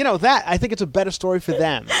that I think it's a better story for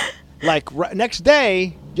them. Like next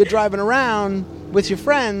day, you're driving around with your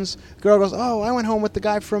friends. The girl goes, "Oh, I went home with the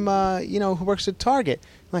guy from who works at Target."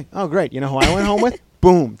 I'm like, "Oh, great. You know who I went home with?"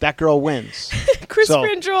 Boom, that girl wins. Chris So-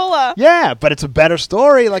 Frangiola. Yeah, but it's a better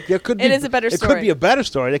story. Like there could be. It is a better It story. could be a better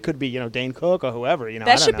story. It could be Dane Cook or whoever. I That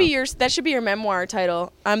don't should know. be your memoir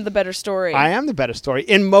title. I'm the better story. I am the better story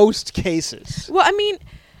in most cases. Well, I mean,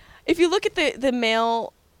 if you look at the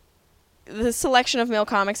selection of male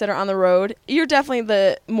comics that are on the road, you're definitely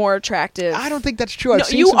the more attractive. I don't think that's true. I've No,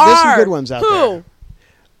 seen you there's are. some good ones out Who? there.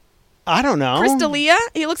 I don't know. Chris D'Elia?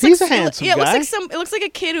 He looks He's like a handsome yeah, guy. It looks like a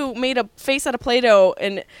kid who made a face out of Play-Doh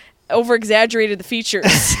and over exaggerated the features.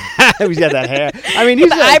 He's got that hair. I mean, he's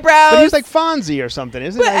The like, eyebrows. But he's like Fonzie or something,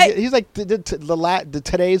 isn't he? He's like the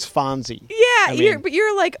today's Fonzie. Yeah, I mean,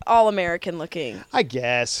 you're like all American looking. I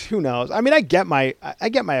guess. Who knows? I mean, I get my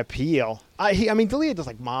appeal. I mean, D'Elia does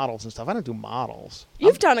like models and stuff. I don't do models.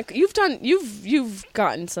 You've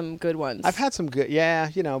gotten some good ones. I've had some good, yeah,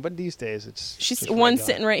 but these days it's. She's just one regular.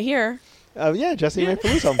 sitting right here. Oh yeah, Jessie Mae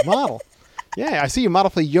Peluso, model. Yeah, I see you model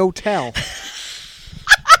for Yotel.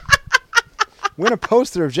 Win a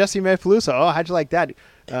poster of Jessie Mae Peluso. Oh, how'd you like that?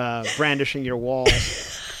 Brandishing your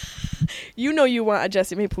walls. You know you want a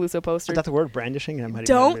Jessie Mae Peluso poster. Is that the word, brandishing? I might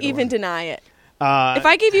Don't even deny it. If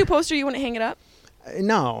I gave you a poster, you wouldn't hang it up?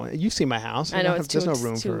 No, you see my house. I know it's there's too, no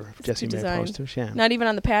room it's for too Jessie Mae designed. posters. Yeah, Not even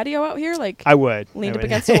on the patio out here? Like I would leaned I up would.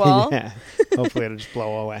 against the wall? Yeah, hopefully it'll just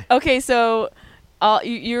blow away. Okay, so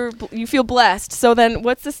you feel blessed. So then,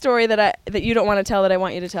 what's the story that you don't want to tell that I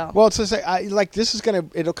want you to tell? Well, it's just like this is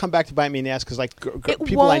it'll come back to bite me in the ass because like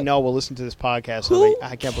people I won't. know will listen to this podcast. Who So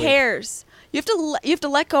I can't believe cares? You have to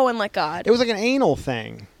let go and let God. it was like an anal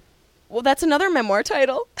thing. Well, that's another memoir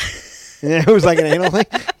title. It was like an anal thing.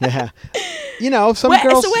 Yeah, some Wait,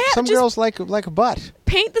 girls so wait, some just- girls like a butt.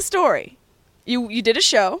 Paint the story. You did a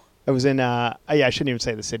show. It was in I shouldn't even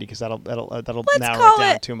say the city because that'll Let's narrow call it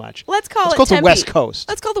down it- too much. Let's call Let's it go to Tempe. West Coast.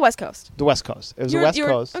 Let's call it the West Coast. The West Coast. It was the West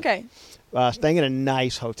Coast. Okay. Staying in a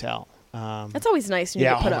nice hotel. That's always nice when you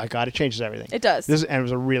Yeah, get put oh up. my God, it changes everything. It does. And it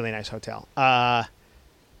was a really nice hotel.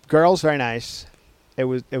 Girls, very nice. It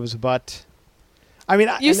was a butt. I mean,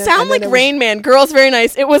 You sound like Rain Man. Girls, very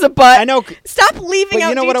nice. It was a butt. I know, Stop leaving but out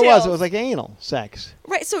you know details. what it was? It was like anal sex.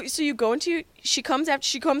 Right. So you go into. She comes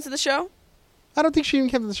to the show. I don't think she even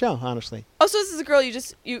came to the show, honestly. Oh, so this is a girl you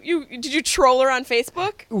did you troll her on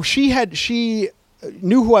Facebook? She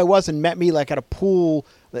knew who I was and met me like at a pool.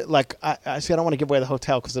 Like I see, I don't want to give away the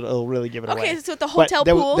hotel because it'll really give it away. Okay, so at the But hotel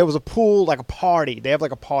there pool. there was a pool, like a party. They have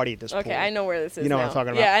like a party at this pool. Okay, I know where this is. You know now. what I'm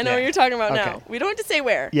talking about? Yeah, I know Yeah. what you're talking about Okay. now. We don't have to say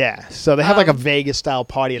where. Yeah, so they have like a Vegas style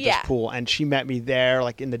party at yeah. this pool, and she met me there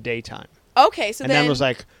like in the daytime. Okay, so And then was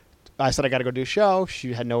like, I said I got to go do a show.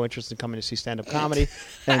 She had no interest in coming to see stand-up comedy.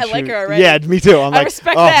 And I like her already. Yeah, me too. I'm I like,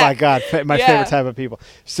 respect oh that. my God, my Yeah. favorite type of people.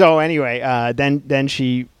 So anyway, then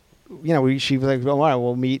she, she was like, all right,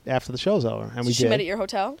 we'll meet after the show's over, and we she did. met at your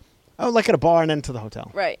hotel, Oh, like at a bar and then to the hotel.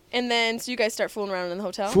 right? And then so you guys start fooling around in the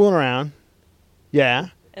hotel. Fooling around. Yeah.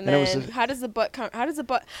 And it was then how does the butt?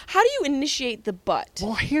 How do you initiate the butt?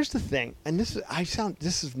 Well, here's the thing, and this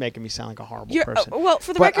is making me sound like a horrible You're, person. well,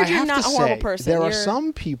 for the But record, I you're have not to a horrible say, person. There are You're-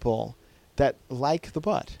 some people that like the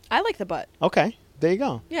butt. I like the butt. Okay. There you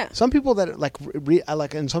go. Yeah. Some people that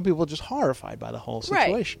and some people are just horrified by the whole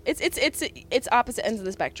situation. Right. It's opposite ends of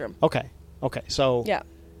the spectrum. Okay. So Yeah.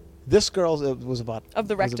 this girl was about Of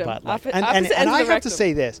the rectum. and Opposite ends of I the have rectum. to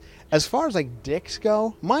say this: as far as like dicks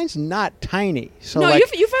go, mine's not tiny. So No, like,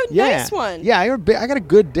 you found a nice one. Yeah, I got a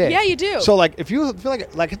good dick. Yeah, you do. So like, if you feel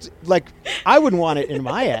like it's like, I wouldn't want it in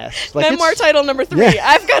my ass. Like Memoir title number 3. Yeah.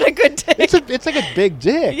 I've got a good dick. It's like a big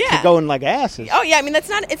dick Yeah. to go in like asses. Oh yeah, I mean it's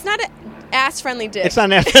not an ass friendly dick. It's not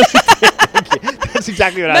an ass friendly dick. Thank you. That's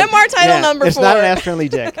exactly what Memoir title number It's 4. not an ass friendly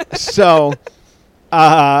dick. So,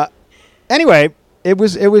 anyway, it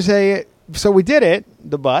was a. So we did it,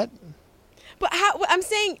 the butt. But I'm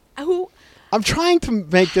saying who I'm trying to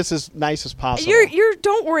make this as nice as possible. you're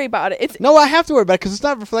don't worry about it. It's No, I have to worry about it because it's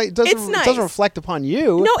not reflect. It It's nice. doesn't reflect upon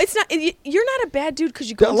you. no, it's not. You're not a bad dude because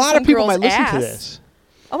you go. a into lot some of people girl's might listen ass. to this.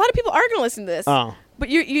 A lot of people are going to listen to this. Oh But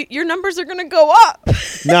your numbers are going to go up.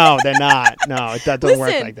 no, they're not. No, that doesn't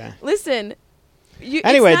work like that. Listen.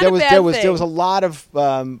 Anyway, it's not there was thing. a lot of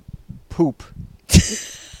poop.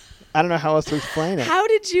 I don't know how else to explain it. How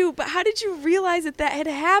did you realize that had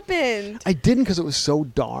happened? I didn't because it was so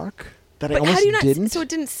dark that I But almost how do you not? didn't. So it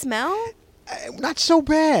didn't smell. Not so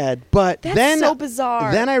bad, but That's then so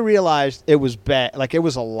bizarre. Then I realized it was bad. Like it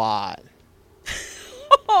was a lot.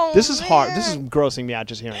 Oh, This is hard. man. This is grossing me out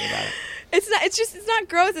just hearing about it. It's not. It's not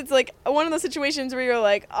gross. It's like one of those situations where you're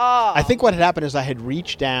like, oh. I think what had happened is I had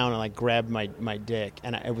reached down and like grabbed my dick,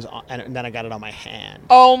 and and then I got it on my hand,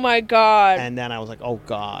 Oh my god. and then I was like, oh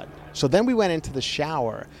god. So then we went into the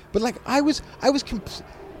shower, but like I was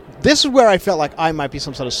this is where I felt like I might be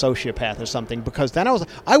some sort of sociopath or something, because then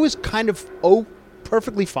I was kind of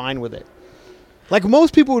perfectly fine with it. Like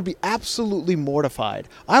most people would be absolutely mortified.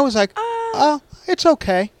 I was like, oh, it's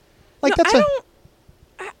okay. Like No, that's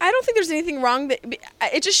I don't think there's anything wrong. That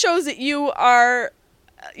it just shows that you are,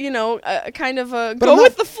 kind of But go I'm not-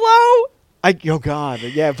 with the flow. oh god,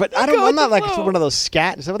 yeah. But Go I'm with not the like flow. one of those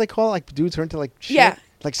scat. Is that what they call it? Like dudes who are into like shit? Yeah.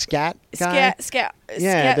 Like scat guy. Scat.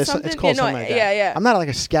 Yeah, Scat something. it's called Yeah, no, something like that. Yeah, yeah. I'm not like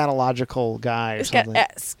a scatological guy or Scat- something.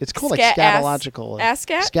 It's called like scat ass- scatological. ass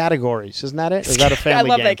scat? Categories, isn't that it? Or is that a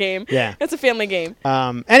family I love game? that game. Yeah. That's a family game.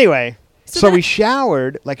 Anyway, So so that- we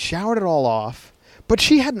showered it all off, but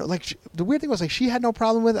she had no, the weird thing was like she had no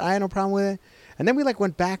problem with it. I had no problem with it. And then we like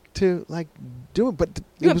went back to like do it, but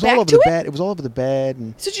You it went was back all over to the it? bed. It was all over the bed,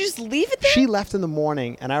 and So did you just leave it there? she left in the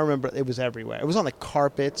morning, and I remember it was everywhere. It was on the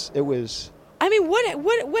carpets. It was. I mean,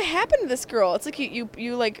 what happened to this girl? It's like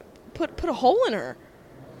you like put a hole in her.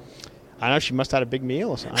 I don't know. She must have had a big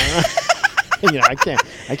meal or something. I don't know. I can't.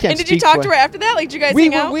 And did you speak talk for- to her after that? Like, did you guys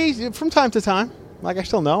hang out? We from time to time. Like I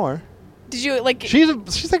still know her. Did you like?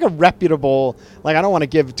 She's like a reputable. Like I don't want to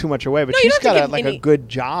give too much away, but No, you she's don't have to got give a any- good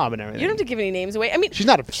job and everything. You don't have to give any names away. I mean, She's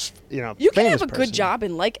not a you can famous have a good person. job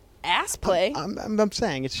in like ass play. I'm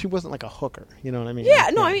saying she wasn't like a hooker. You know what I mean? Yeah,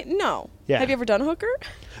 Like, no, I mean, no. Yeah. Have you ever done a hooker?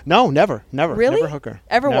 No, never. Really? Never hooker.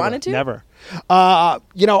 Ever Never, wanted to? Never.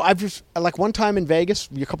 I've just like one time in Vegas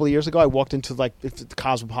a couple of years ago. I walked into like the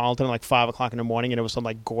Cosmopolitan at like 5 o'clock in the morning, and there was some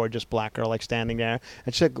like gorgeous black girl like standing there,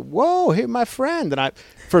 and she's like, "Whoa, hey, my friend!" And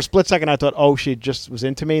for a split second, I thought, "Oh, she just was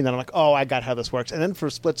into me," and then I'm like, "Oh, I got how this works." And then for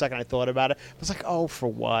a split second, I thought about it. I was like, "Oh, for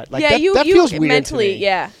what?" Like Yeah, that, you- that you feels weird mentally, to me.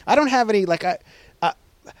 yeah. I don't have any like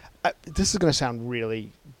this is gonna sound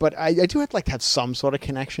really. But I do have to like have some sort of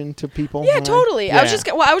connection to people. Yeah, right? totally. Yeah.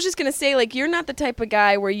 I was just gonna say, like, you're not the type of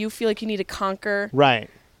guy where you feel like you need to conquer. Right.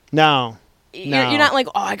 No. You're not like,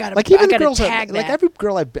 oh, I gotta Like even I gotta girls, tag like that. every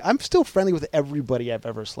girl I'm still friendly with everybody I've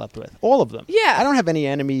ever slept with, all of them. Yeah. I don't have any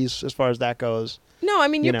enemies as far as that goes. No, I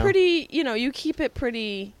mean you you're know. pretty. You keep it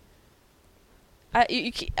pretty. I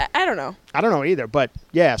don't know. I don't know either, but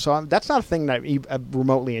yeah. So that's not a thing that I'm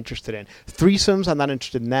remotely interested in. Threesomes, I'm not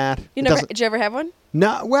interested in that. Did you ever have one?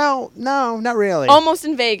 No, well, no, not really. Almost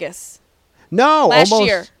in Vegas. No, Last almost.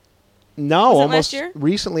 year. No, Was it almost last year?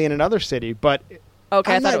 recently in another city, but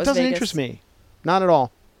Okay, I thought it was doesn't Vegas. interest me. Not at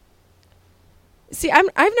all. See, I've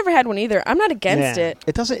never had one either. I'm not against Yeah. it.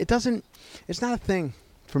 It doesn't. It's not a thing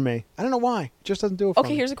for me. I don't know why. It just doesn't do it for me.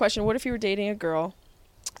 Okay, here's a question: what if you were dating a girl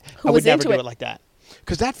who I was would never into do it? it like that,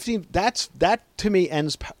 because that to me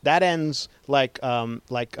ends like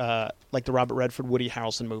the Robert Redford Woody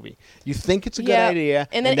Harrelson movie. You think it's a good Yeah, idea,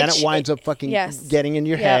 and and then then it winds up fucking yes. getting in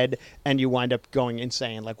your Yep. head, and you wind up going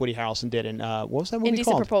insane, like Woody Harrelson did in what was that movie Indecent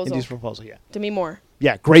called? Proposal. Indecent Proposal. Yeah. Demi Moore.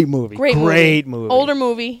 Yeah, great movie. Great movie. Older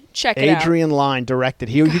movie. Check it out. Adrian Lyne directed.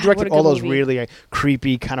 He what directed a all good those movie. really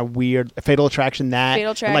creepy, kind of weird Fatal Attraction. Fatal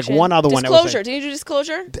And Attraction. like one other one. Disclosure. That was Did you do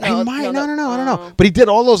Disclosure? I don't know. Oh. But he did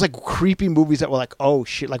all those like creepy movies that were like, oh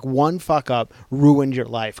shit, like one fuck up ruined your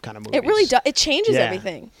life kind of movies. It really does. It changes Yeah.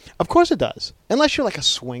 everything. Of course it does. Unless you're like a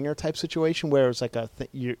swinger type situation where it's like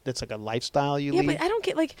it's like a lifestyle you Yeah, lead. but I don't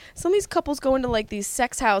get like some of these couples go into like these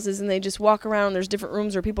sex houses and they just walk around. There's different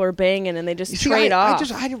rooms where people are banging and they just You see, trade off.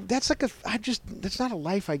 That's not a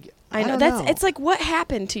life I I know. don't know. It's like what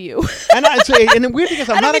happened to you? And the weird thing is,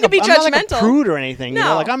 I'm I don't not mean like to be I'm not like a judgmental. prude or anything. You know,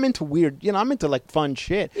 No. like I'm into weird. I'm into like fun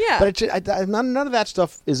shit. Yeah. But none of that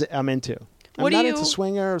stuff is I'm into. I'm What do not you- into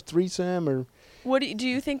swinger or threesome or. What do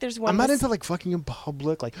you think? There's one. I'm not that's- into like fucking in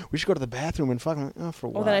public. Like we should go to the bathroom and fucking for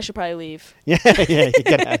what? Well, then I should probably leave. Yeah, you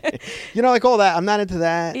get out of here. You know, like all that. I'm not into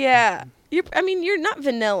that. Yeah. You're not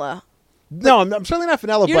vanilla. No, I'm certainly not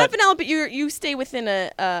vanilla. You're but not vanilla, but you stay within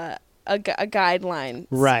a guideline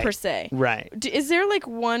right per se. Right. Is there like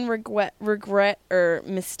one regret or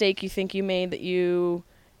mistake you think you made that you,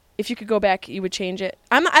 if you could go back, you would change it?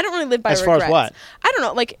 I don't really live by As regrets. far as what? I don't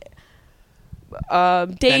know, like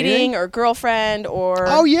dating Anything? or girlfriend or.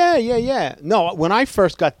 Oh yeah. No, when I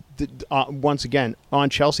first got once again on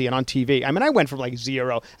Chelsea and on TV, I mean, I went from like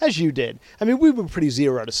 0, as you did. I mean, we were pretty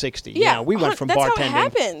 0 to 60. Yeah, You know, we went from that's how it bartending.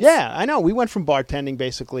 happens. Yeah, I know. We went from bartending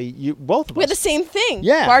basically. Both of us. We had the same thing.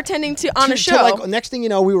 Yeah. Bartending on a To, show. like, next thing you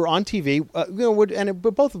know, we were on TV.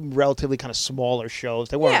 But both of them relatively kind of smaller shows.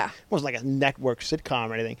 They weren't. Yeah. It wasn't like a network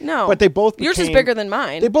sitcom or anything. No. But they both. Yours is became- bigger than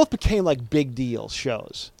mine. They both became like big deal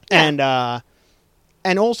shows. Yeah.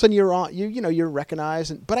 And all of a sudden you're on, you're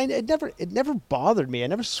recognized. But it never bothered me. I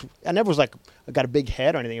never was like, I got a big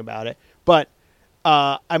head or anything about it. But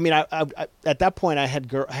I mean, I at that point I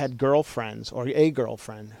had girlfriends or a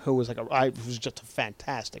girlfriend who was like was just a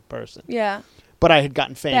fantastic person. Yeah. But I had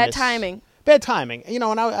gotten famous. Bad timing. And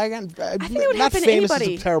I got. I think it would not happen to famous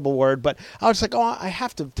anybody. is a terrible word, but I was like, I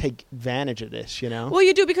have to take advantage of this. Well,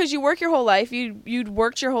 you do because you work your whole life. You'd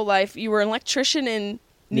worked your whole life. You were an electrician in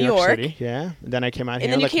New York. City, yeah. And then I came out here.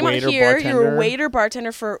 And then you like came out waiter, here. bartender. You were a waiter,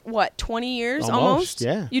 bartender for what, 20 years almost?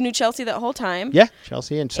 Yeah. You knew Chelsea that whole time. Yeah,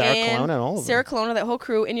 Chelsea and Sarah Colonna and all of them. Sarah Colonna, that whole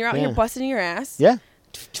crew, and you're out here Yeah. busting your ass. Yeah.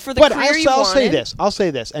 For the But career you I'll say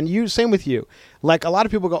wanted. this, and you, same with you. Like a lot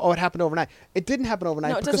of people go, oh, it happened overnight. It didn't happen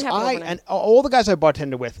overnight No, it because doesn't happen overnight. and all the guys I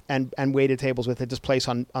bartended with and waited tables with at this place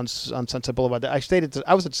on Sunset Boulevard. I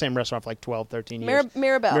was at the same restaurant for like 12, 13 years.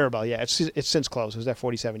 Mirabelle. Mirabelle, yeah. It's since closed. It was there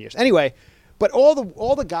 47 years. Anyway, but all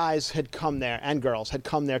the guys had come there and girls had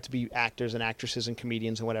come there to be actors and actresses and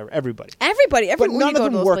comedians and whatever. Everybody. But But none of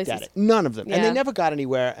them worked places. at it. None of them. And Yeah. they never got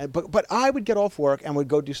anywhere. But I would get off work and would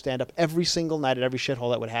go do stand-up every single night at every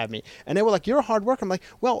shithole that would have me. And they were like, you're a hard worker. I'm like,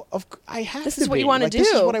 well, I have to This is what be. you wanna Like, This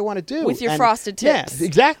is do what I want to do. with your And- frosted tips. Yeah,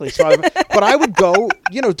 exactly. So but I would go,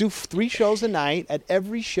 do 3 shows a night at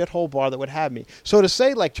every shithole bar that would have me. So to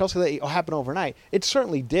say, like, Chelsea, that it happened overnight, it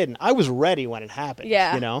certainly didn't. I was ready when it happened.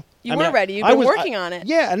 Yeah. You were ready. You've been working on it.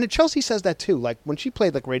 Yeah, and Chelsea says that too. Like when she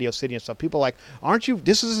played like Radio City and stuff, people are like, "Aren't you?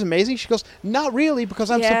 This is amazing." She goes, "Not really,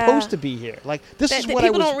 because I'm Yeah. supposed to be here. Like this is what I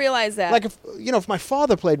was." People don't realize that. Like if my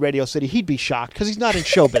father played Radio City, he'd be shocked because he's not in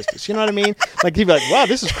show business. You know what I mean? Like he'd be like, "Wow,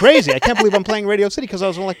 this is crazy! I can't believe I'm playing Radio City because I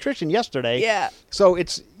was an electrician yesterday." Yeah. So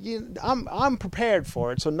I'm prepared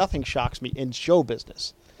for it, so nothing shocks me in show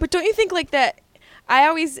business. But don't you think like that?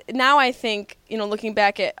 I think, looking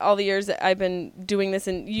back at all the years that I've been doing this,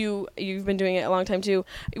 and you've been doing it a long time too,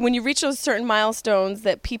 when you reach those certain milestones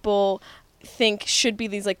that people think should be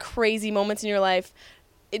these like crazy moments in your life,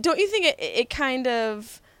 don't you think it kind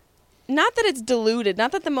of, not that it's diluted,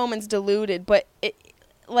 not that the moment's diluted, but it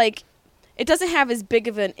doesn't have as big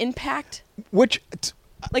of an impact? Which,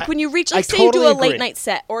 Like when you reach, I like say you do totally a late agree. night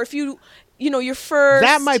set, or if your first.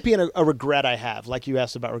 That might be a regret I have, like you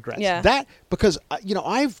asked about regrets. Yeah. That because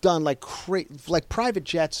I've done like private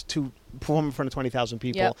jets to perform in front of 20,000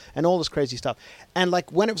 people Yep. and all this crazy stuff. And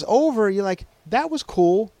like when it was over, you're like, that was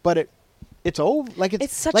cool, but it's over. Like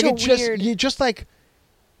It's such like a it just, weird- you just like.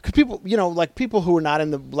 Because people, like people who are not in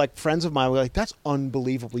the, like friends of mine were like, that's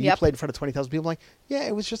unbelievable. You Yep. played in front of 20,000 people. I'm like, yeah,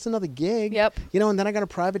 it was just another gig. Yep. And then I got a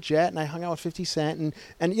private jet and I hung out with 50 Cent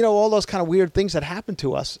and all those kind of weird things that happened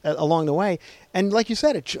to us along the way. And like you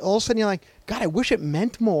said, all of a sudden you're like, God, I wish it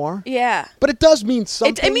meant more. Yeah. But it does mean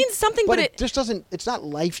something. It means something, but it just doesn't, it's not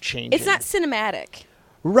life changing. It's not cinematic.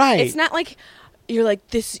 Right. It's not like you're like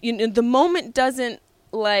this. The moment doesn't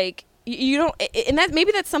like you don't, and that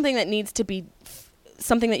maybe that's something that needs to be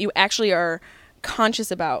something that you actually are conscious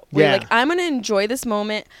about. Where Yeah. you're like, I'm going to enjoy this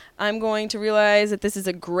moment. I'm going to realize that this is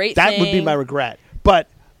a great That thing. would be my regret. But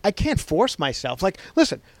I can't force myself. Like,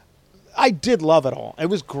 listen, I did love it all. It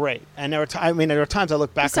was great, and there were there were times I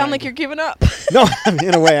look back. You sound on like it, you're giving up. No,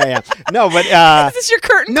 in a way I am. No, but Is this your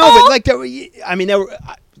curtain no, call? but like there were.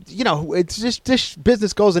 It's just this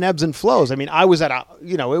business goes in ebbs and flows. I mean, I was at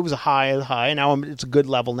it was a high, and now it's a good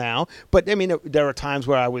level now. But I mean, there are times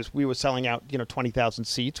where we were selling out, 20,000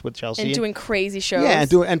 seats with Chelsea and doing crazy shows. Yeah,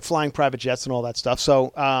 and flying private jets and all that stuff.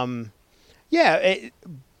 So,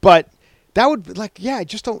 but that would I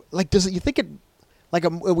just don't does it? You think it?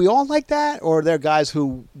 Are we all like that, or are there guys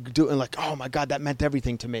who do and oh my God, that meant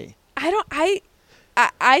everything to me?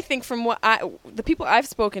 I think from the people I've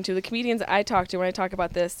spoken to, the comedians I talk to when I talk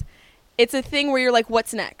about this, it's a thing where you're like,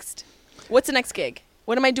 what's next? What's the next gig?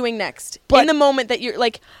 What am I doing next? In the moment that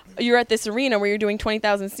you're at this arena where you're doing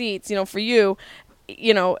 20,000 seats, for you,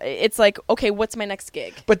 it's like, okay, what's my next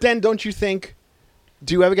gig? But then don't you think,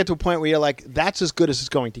 do you ever get to a point where you're like, that's as good as it's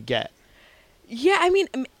going to get? Yeah, I mean,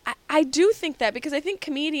 I do think that, because I think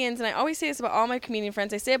comedians, and I always say this about all my comedian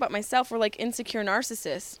friends, I say about myself, we're like insecure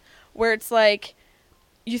narcissists, where it's like,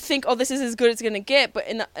 you think, oh, this is as good as it's going to get, but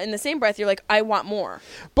in the same breath, you're like, I want more.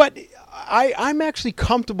 But I'm actually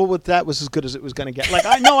comfortable with that was as good as it was going to get.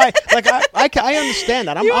 I understand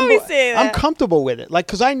that. You always say that. I'm comfortable with it.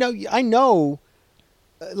 Because I know,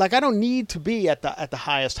 I don't need to be at the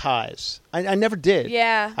highest highs. I never did.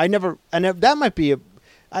 Yeah. That might be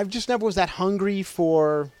I just never was that hungry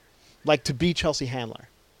for, to be Chelsea Handler.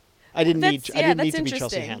 I didn't need to be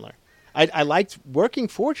Chelsea Handler. I liked working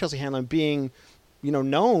for Chelsea Handler and being,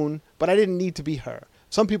 known, but I didn't need to be her.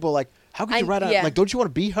 Some people are like, how could you write out, don't you want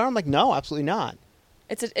to be her? I'm like, no, absolutely not.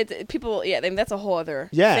 People, I mean, that's a whole other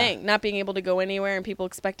thing. Not being able to go anywhere and people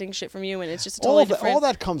expecting shit from you, and it's just a totally different. All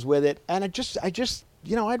that comes with it, and I just,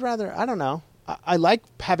 I'd rather, I don't know. I like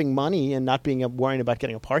having money and not worrying about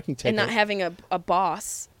getting a parking ticket. And not having a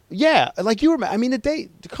boss. Yeah, like you remember, I mean, a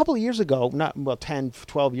couple of years ago, 10,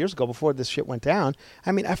 12 years ago, before this shit went down,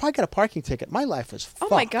 I mean, if I got a parking ticket, my life was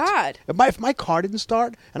fucked. Oh, my God. If my car didn't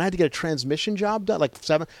start and I had to get a transmission job done,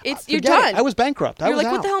 you're done. I was bankrupt. You're was like,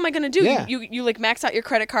 out. What the hell am I going to do? Yeah. You max out your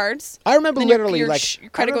credit cards? I remember literally, your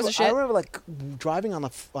credit goes to shit? I remember, driving on the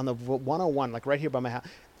 101, right here by my house.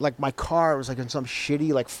 My car was, in some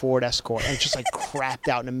shitty, Ford Escort, and just, crapped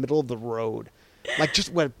out in the middle of the road. I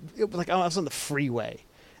was on the freeway.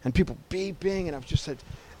 And people beeping, and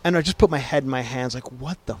I just put my head in my hands,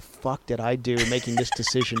 what the fuck did I do making this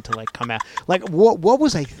decision to come out? What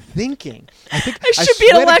was I thinking? I think I should be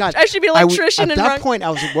an electrician. At that point, I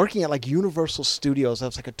was working at Universal Studios. I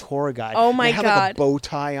was a tour guide. Oh my God! I had God. A bow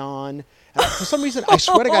tie on. And for some reason, I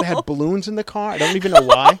swear to God, I had balloons in the car. I don't even know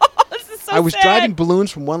why. This is so I was sad. driving balloons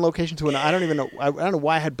from one location to another. I don't even know. I don't know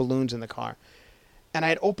why I had balloons in the car. And I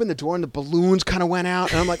had opened the door, and the balloons kind of went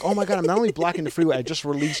out. And I'm like, oh, my God, I'm not only blocking the freeway, I just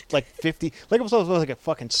released 50. It was like a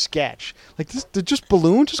fucking sketch. Did just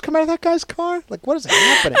balloons just come out of that guy's car? What is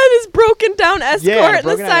happening? And this broken down Escort on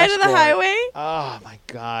the side of the highway. Oh, my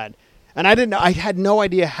God. And I had no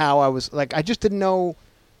idea how I was, I just didn't know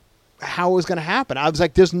how it was going to happen. I was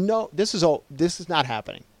like, this is not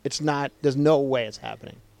happening. There's no way it's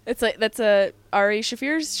happening. It's that's a Ari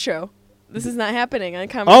Shaffir's show. This is not happening on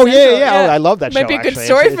Comedy Oh, Central. yeah. Oh, I love that show. Might be a good actually.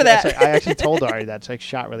 story for that. I actually told Ari that. It's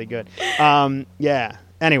shot really good. Yeah.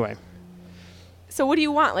 Anyway. So what do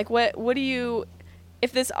you want? What do you,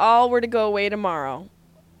 if this all were to go away tomorrow,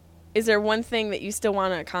 is there one thing that you still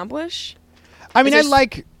want to accomplish? I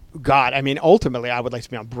mean, ultimately, I would like to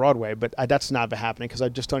be on Broadway, but that's not happening because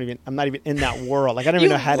I'm not even in that world. I don't even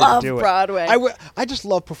know how to do it. Broadway. I just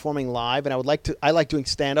love performing live, and I like doing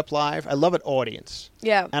stand-up live. I love an audience.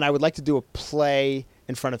 Yeah. And I would like to do a play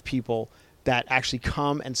in front of people that actually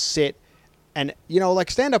come and sit. And,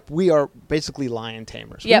 stand-up, we are basically lion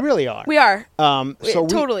tamers. Yep. We really are. We are.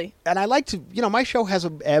 Totally. And I like to, my show has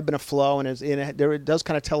an ebb and a flow, and it does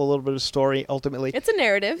kind of tell a little bit of a story, ultimately. It's a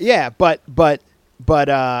narrative. Yeah, but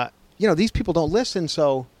these people don't listen,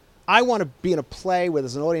 so I want to be in a play where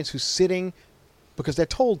there's an audience who's sitting because they're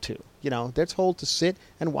told to. They're told to sit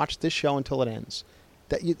and watch this show until it ends.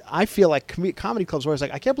 I feel like comedy clubs where it's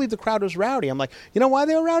I can't believe the crowd was rowdy. I'm like, you know why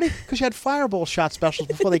they were rowdy? Because you had Fireball shot specials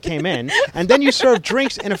before they came in, and then you served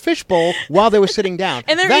drinks in a fishbowl while they were sitting down.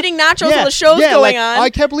 And they're eating nachos while the show's going on. I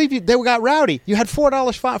can't believe they got rowdy. You had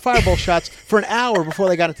 $4 Fireball shots for an hour before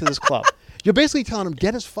they got into this club. You're basically telling them,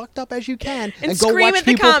 get as fucked up as you can and go watch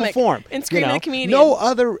people perform. And scream at the comedian. No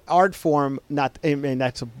other art form, that's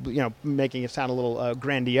making it sound a little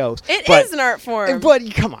grandiose. It is an art form.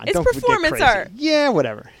 But come on, it's don't performance get crazy. art. Yeah,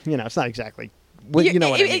 whatever. It's not exactly. What I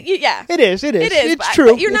mean. Yeah. It is. It's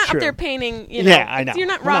true. But you're not it's up true. there painting, Yeah, I know. You're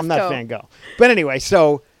not Rothko. I'm not Van Gogh. But anyway,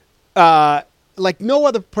 so... like no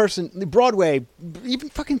other person, Broadway, even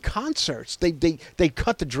fucking concerts, they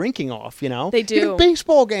cut the drinking off, you know? They do. Even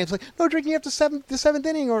baseball games, like, no drinking after the seventh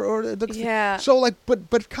inning or the... Yeah. So, like,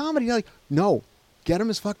 but comedy, like, no. Get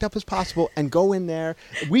them as fucked up as possible and go in there.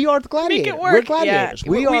 We are the gladiators. Make it work. We're gladiators.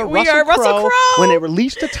 Yeah. We are Russell Crowe when they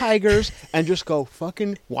release the tigers and just go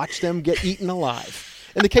fucking watch them get eaten alive.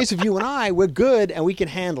 In the case of you and I, we're good and we can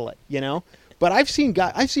handle it, you know? But I've seen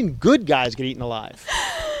good guys get eaten alive.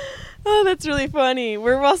 Oh, that's really funny.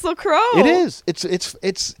 We're Russell Crowe. It is. It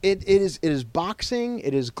is boxing.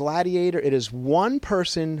 It is gladiator. It is one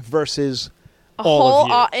person versus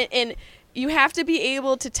all of you. And you have to be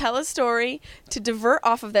able to tell a story, to divert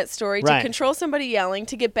off of that story, Right. to control somebody yelling,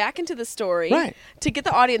 to get back into the story, Right. to get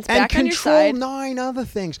the audience and back on your side. control 9 other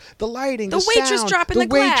things: the lighting, The waitress sound, dropping the the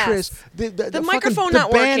glass, waitress, the microphone fucking,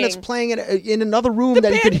 not the band working. that's playing in another room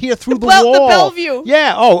that you could hear through the The wall. Bellevue.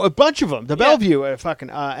 Yeah. Oh, a bunch of them. The Yeah. Bellevue,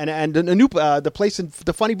 and the new the place in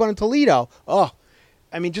the Funny Bone in Toledo. Oh.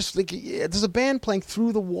 I mean, just like there's a band playing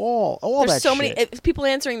through the wall. All There's that so shit. many people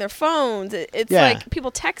answering their phones. It's Yeah. like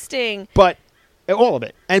people texting. But all of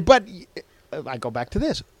it. But I go back to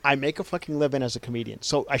this. I make a fucking living as a comedian,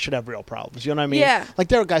 so I should have real problems. You know what I mean? Yeah. Like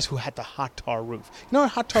there are guys who had the hot tar roof. You know what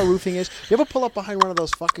hot tar roofing is? You ever pull up behind one of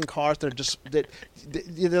those fucking cars that are just they're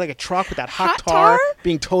like a truck with that hot tar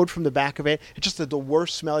being towed from the back of it? It's just the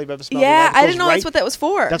worst smell you've ever smelled. Yeah, in your life. It I goes didn't know that's what that was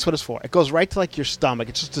for. That's what it's for. It goes right to like your stomach.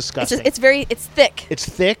 It's just disgusting. It's thick. It's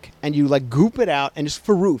thick, and you like goop it out, and it's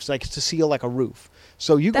for roofs, like it's to seal like a roof.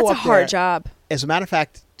 So you That's go a up hard there. job. As a matter of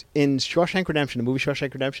fact, in Shawshank Redemption, the movie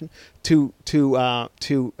Shawshank Redemption, to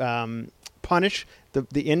punish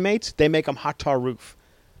the inmates, they make them hot tar roof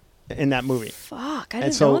in that movie. Fuck, I And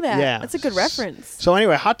didn't so, know that. yeah. That's a good reference. So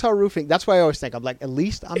anyway, hot tar roofing. That's why I always think I'm like, at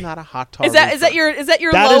least I'm not a hot tar. Is that your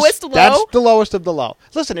lowest low? That's the lowest of the low.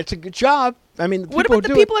 Listen, it's a good job. I mean, What about the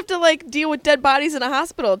people who have to like deal with dead bodies in a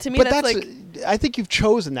hospital? To me, But that's like I think you've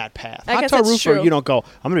chosen that path. I Hot guess tar that's roofer, true. you don't go,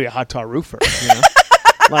 I'm going to be a hot tar roofer. You know?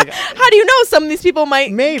 Like, how do you know some of these people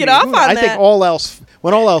might maybe get off on I that? think when all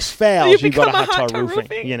else fails, you go to become a hot tar hot tar roofing.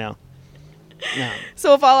 roofing? You know. No.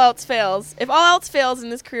 So if all else fails in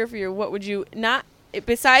this career for you, what would you not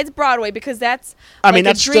besides Broadway, because that's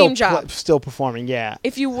That's a dream job. Still performing. Yeah.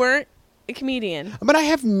 If you weren't a comedian. But I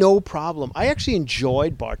have no problem. I actually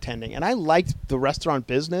enjoyed bartending, and I liked the restaurant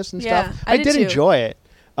business and Yeah, stuff. I did too. enjoy it.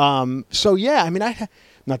 So yeah, I mean, I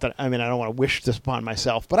don't want to wish this upon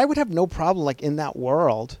myself, but I would have no problem like in that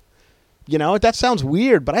world. You know, that sounds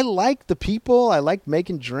weird, but I like the people. I like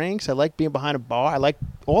making drinks. I like being behind a bar. I like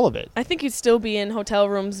all of it. I think you'd still be in hotel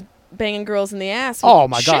rooms banging girls in the ass. Oh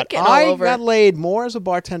my shit God! getting all I over. got laid more as a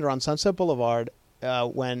bartender on Sunset Boulevard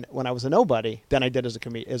when I was a nobody than I did as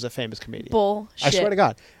a famous comedian. Bullshit. I swear to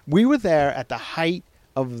God, we were there at the height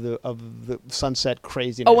of the Sunset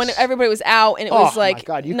craziness. Oh, when everybody was out and it was like my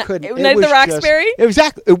God, you Night couldn't. at the Roxbury.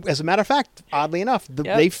 Exactly. As a matter of fact, oddly enough,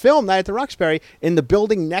 Yep. they filmed Night at the Roxbury in the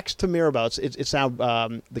building next to Mirabeau. It's now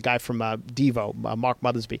the guy from Devo, Mark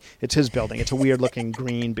Mothersby. It's his building. It's a weird looking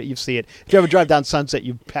green, but you see it. If you ever drive down Sunset,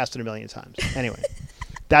 you've passed it a million times. Anyway,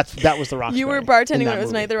 that was the Roxbury. You were in bartending that when it was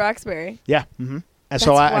movie. Night at the Roxbury. Yeah. Mm-hmm. And That's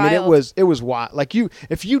so I mean, wild. it was wild. Like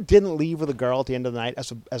if you didn't leave with a girl at the end of the night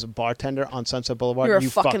as a bartender on Sunset Boulevard, You're a you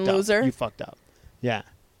fucking fucked up. loser. You fucked up. Yeah.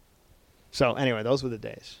 So anyway, those were the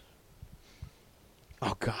days.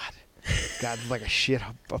 Oh God, like a shit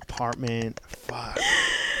apartment. Fuck.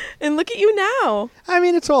 And look at you now. I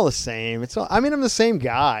mean, it's all the same. I'm the same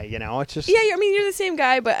guy. You know, it's just Yeah, I mean, you're the same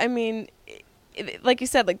guy, but I mean, like you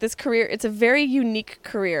said, like this career, it's a very unique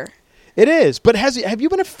career. It is, but have you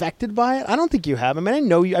been affected by it? I don't think you have. I mean, I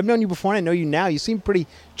know you. I've known you before, and I know you now. You seem pretty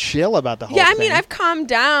chill about the whole thing. Yeah, I mean, I've calmed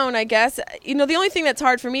down, I guess. You know, the only thing that's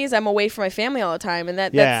hard for me is I'm away from my family all the time, and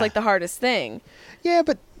that's like the hardest thing. Yeah,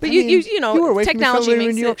 but I you mean, you know, you were away technology from your family makes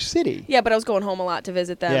in New York it- City. Yeah, but I was going home a lot to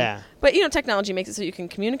visit them. Yeah. But, you know, technology makes it so you can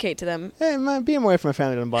communicate to them. Hey, being away from my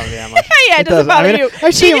family doesn't bother me that much. Yeah, it doesn't bother you.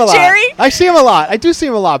 I see Gene him a and lot. Jerry? I see him a lot. I do see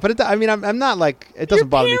him a lot, but I'm not like it doesn't Your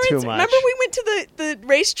bother me parents, too much. Remember we went to the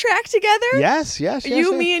racetrack together? Yes.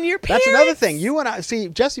 You, me, and your That's another parents? thing. You and I see.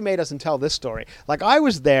 Jessie Mae doesn't tell this story. Like I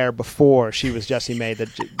was there before she was Jessie Mae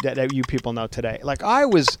that you people know today. Like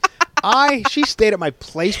she stayed at my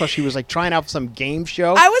place while she was like trying out for some game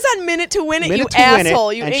show. I was on Minute to Win It, Minute you to Win It,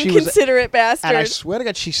 asshole, you and she was- inconsiderate bastard. And I swear to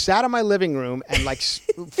God, she sat in my living room and like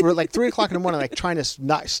for like 3 o'clock in the morning, like trying to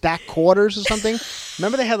stack quarters or something.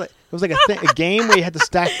 Remember they had like it was like a game where you had to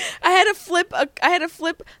stack. I had to flip a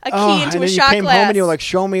key into and a then shot you came glass. home and you were like,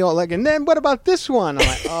 show me all like, and then what about this one? I'm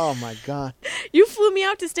like, oh my God, You flew me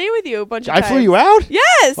out to stay with you a bunch of I times. flew you out.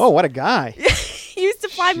 Yes. Oh, what a guy! You used to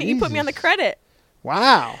fly me. You put me on the Jesus. credit.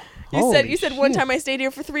 Wow. You said one time I stayed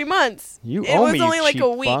here for 3 months. You it owe was me, only you like cheap a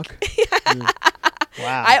week. fuck.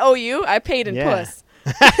 Wow. I owe you. I paid in Yeah. puss.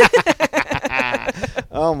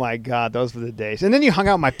 Oh my God, those were the days. And then you hung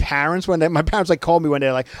out with my parents one day. My parents like called me one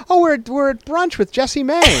day, like, "Oh, we're at brunch with Jessie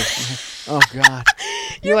May." Oh God,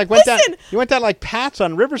 you like went down. Listen. You went down like Pat's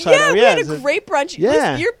on Riverside. Yeah, Oh, we had a it's great brunch.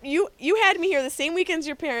 Yeah. Listen, you had me here the same weekend as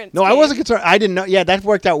your parents. No, I came. wasn't concerned. I didn't know. Yeah, that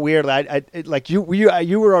worked out weirdly. Like you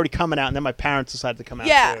were already coming out, and then my parents decided to come out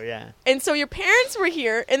Yeah. too. Yeah. And so your parents were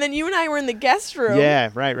here, and then you and I were in the guest room. Yeah.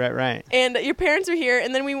 Right. And your parents were here,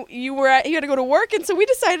 and then you had to go to work, and so we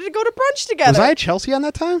decided to go to brunch together. Was I at Chelsea on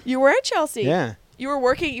that time? You were at Chelsea. Yeah. You were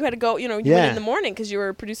working. You had to go. You went in the morning because you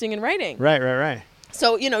were producing and writing. Right.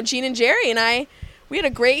 So Gene and Jerry and I, we had a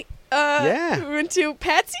great. Yeah. We went to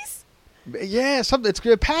Patsy's. Yeah, something. It's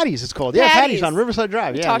good. Patty's. It's called. Yeah, Patty's on Riverside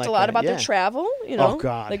Drive. We Yeah, talked like a lot that. about Yeah. their travel. Oh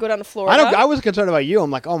God. They go down to Florida. I was concerned about you. I'm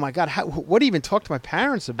like, oh my God, what do you even talk to my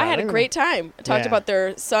parents about? I had a great time. I talked Yeah. about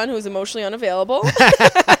their son who was emotionally unavailable.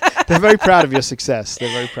 They're very proud of your success.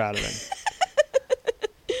 They're very proud of it.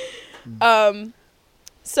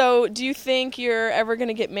 So, do you think you're ever going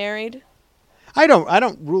to get married? I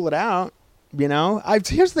don't rule it out. Here's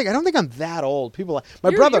the thing. I don't think I'm that old. My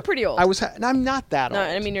brother. You're pretty old. I'm not that No, old.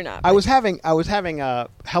 I mean you're not. I was having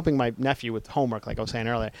helping my nephew with homework, like I was saying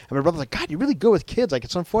earlier, and my brother's like, "God, you're really good with kids. Like,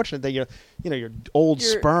 it's unfortunate that your old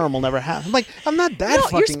sperm will never happen." I'm like, I'm not that no,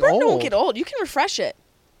 fucking your sperm old. don't get old. You can refresh it.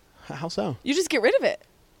 How so? You just get rid of it.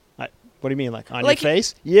 What do you mean, like on Like your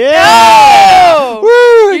face? Yeah. Oh!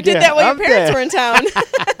 Woo! You did Yeah, that while I'm your parents there. were in town.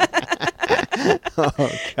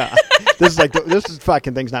 Oh God, this is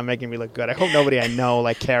fucking things not making me look good. I hope nobody I know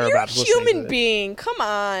care You're a about. is listening to human this. being. Come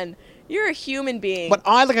on. You're a human being. But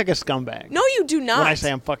I look like a scumbag. No, you do not. When I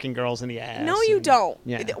say I'm fucking girls in the ass. No, you don't.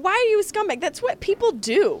 Yeah. Why are you a scumbag? That's what people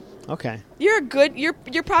do. Okay. You're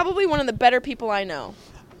probably one of the better people I know.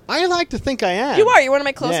 I like to think I am. You are. You're one of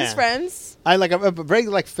my closest Yeah. friends. I like a very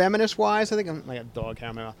feminist wise. I think I'm like a dog hair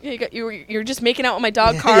in my mouth. Yeah, you're just making out with my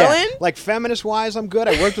dog Carlin. Yeah. Like feminist wise, I'm good.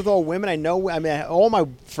 I worked with all women. I know. I mean, all my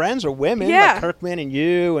friends are women. Yeah. Like Kirkman and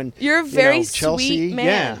you and You're a very Chelsea. sweet man.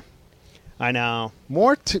 Yeah. I know.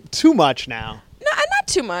 More too much now. No, not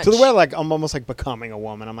too much. To the way I'm almost like becoming a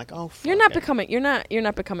woman. I'm like, oh. Fuck You're not it. becoming. You're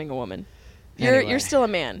not becoming a woman. Anyway. You're still a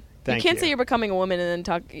man. Thank you can't you. say you're becoming a woman and then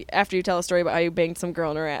talk after you tell a story about how you banged some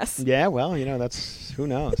girl in her ass. Yeah, well, that's who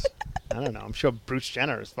knows. I don't know. I'm sure Bruce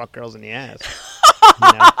Jenner has fucked girls in the ass.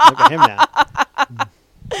 Look at him now.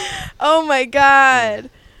 Oh my God.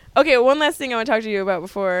 Okay, one last thing I want to talk to you about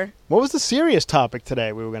before. What was the serious topic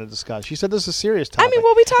today we were going to discuss? You said this is a serious topic. I mean,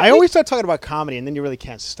 well, I always start talking about comedy, and then you really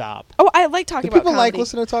can't stop. Oh, I like talking Do about people like comedy.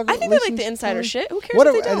 listening to talk? I think they like listen the to insider comedy? shit. Who cares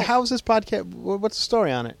if they don't? How's this podcast? What's the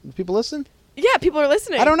story on it? Do people listen? Yeah, people are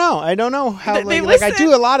listening. I don't know how. They like I listen.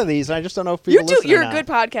 do a lot of these, and I just don't know if people listen. You're or a not. good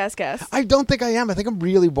podcast guest. I don't think I am. I think I'm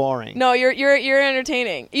really boring. No, you're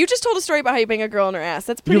entertaining. You just told a story about how you bang a girl in her ass.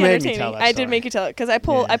 That's pretty You made me entertaining. tell that I did story. make you tell it because I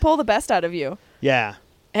pull the best out of you. Yeah.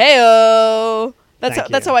 Heyo. That's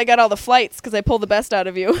Thank how you. I got all the flights because I pulled the best out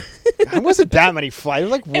of you. It wasn't that many flights. It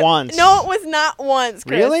was like once. No, it was not once,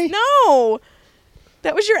 Chris. Really? No.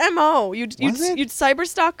 That was your MO. You'd it? cyber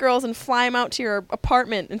stalk girls and fly them out to your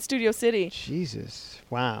apartment in Studio City. Jesus.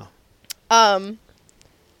 Wow.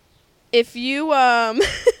 If you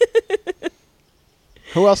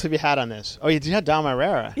Who else have you had on this? Oh, you had Dom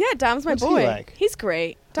Herrera. Yeah, Dom's my What's he boy. like? He's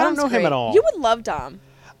great. I don't Dom's know him great. at all. You would love Dom.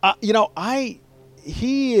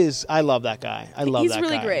 He is. I love that guy. I love He's that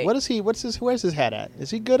really guy. great. What is he? Where's his head at? Is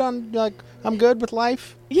he good on I'm good with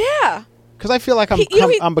life? Yeah. Because I feel like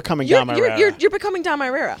I'm becoming Dom Herrera. You're becoming Dom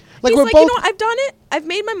Herrera. Like, He's we're like, both- you know what? I've done it. I've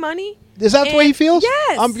made my money. Is that the way he and- feels?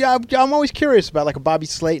 Yes. I'm always curious about like a Bobby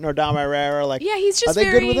Slayton or Dom Herrera. Like, Yeah, he's just are they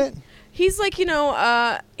very good with it? He's like, he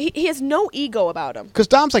has no ego about him. Because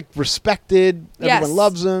Dom's like respected. Yes. Everyone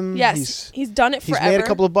loves him. Yes. He's done it He's forever. made a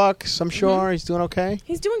couple of bucks. I'm sure he's doing okay.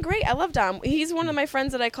 He's doing great. I love Dom. He's one of my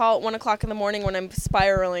friends that I call at 1 o'clock in the morning when I'm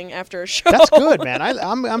spiraling after a show. That's good, man.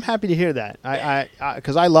 I'm happy to hear that.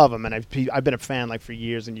 Because I love him and I've been a fan like for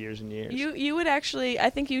years and years and years. You would actually, I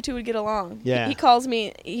think you two would get along. Yeah. He calls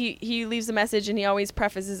me, he leaves a message and he always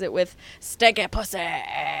prefaces it with, stinky pussy.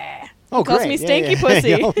 Oh, He calls great. me Yeah, stinky yeah.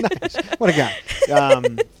 pussy. Oh, nice. What a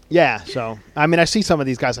guy. Yeah, so, I mean, I see some of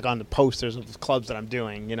these guys like on the posters of the clubs that I'm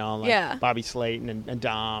doing, like Yeah. Bobby Slayton and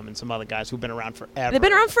Dom and some other guys who've been around forever. They've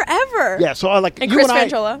been around forever. Yeah, so And Chris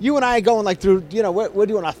Franchola. You and I going like through, we're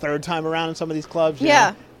doing our third time around in some of these clubs. you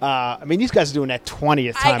Yeah. know? I mean, these guys are doing that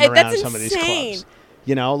 20th time around that's in some of these insane.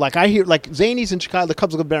 clubs. Like I hear, like Zany's in Chicago, the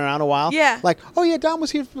clubs have been around a while. Yeah. Like, oh yeah, Dom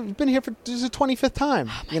was here, been here for, this is the 25th time,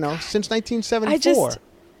 since 1974.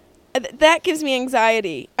 That gives me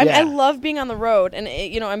anxiety. I Yeah. love being on the road, and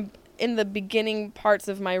in the beginning parts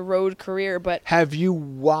of my road career, but Have you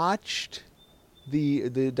watched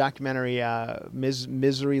the documentary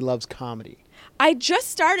Misery Loves Comedy? I just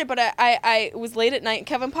started, but I was late at night.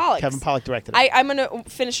 Kevin Pollak directed it. I'm going to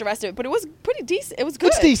finish the rest of it, but it was pretty decent. It was good.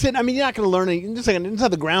 It's decent. I mean, you're not going to learn anything. It's not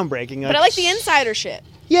the groundbreaking. But I like the insider shit.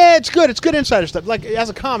 Yeah, it's good. It's good insider stuff. Like, as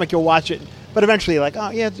a comic, you'll watch it, but eventually you're like, oh,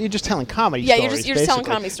 yeah, you're just telling comedy stories. You're just telling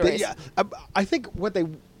basically. comedy stories. I think what they...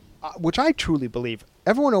 which I truly believe,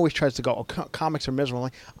 everyone always tries to go, oh, comics are miserable.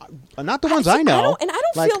 Like, not the ones I know. I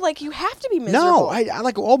don't feel like you have to be miserable. No, I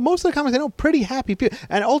like most of the comics I know, pretty happy people.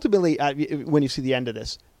 And ultimately, when you see the end of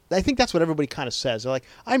this, I think that's what everybody kind of says. They're like,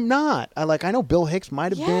 I'm not. I know Bill Hicks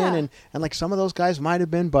might have been, and like some of those guys might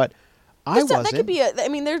have been, but I wasn't. That could be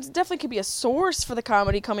there definitely could be a source for the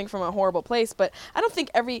comedy coming from a horrible place, but I don't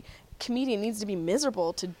think every comedian needs to be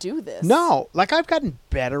miserable to do this. No, like I've gotten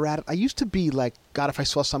better at it. I used to be like, God, if I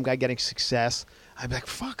saw some guy getting success, I'd be like,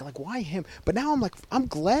 fuck, like why him? But now I'm like, I'm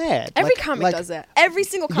glad. Every comic does that. Every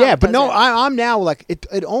single comic. Yeah, but does no, that. I'm now like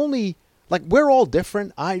it only. Like, we're all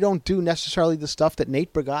different. I don't do necessarily the stuff that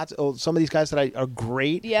Nate Bargatze, some of these guys that are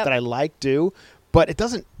great, that I like do. But it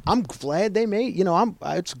doesn't, I'm glad they made,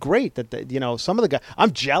 it's great that, some of the guys,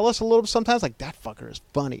 I'm jealous a little sometimes, like, that fucker is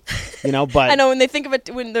funny, but. I know, when they think of it,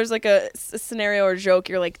 when there's like a scenario or a joke,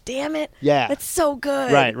 you're like, damn it. Yeah. That's so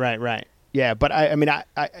good. Right. Yeah, but I mean,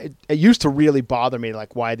 it used to really bother me,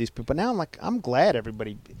 like, why these people, but now I'm like, I'm glad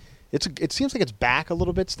everybody, it seems like it's back a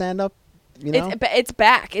little bit, stand-up. It's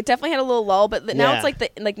back. It definitely had a little lull, but now it's like the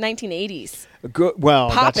 1980s. Good. Well,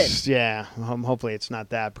 Poppin'. Hopefully it's not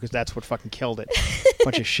that, because that's what fucking killed it.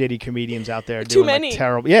 Bunch of shitty comedians out there Too doing many. Like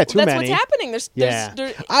terrible. Yeah, too many. That's what's happening.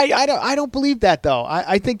 There's I don't believe that though.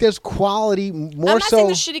 I think there's quality more so. I'm not saying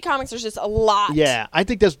there's shitty comics. There's just a lot. Yeah, I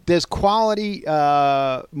think there's quality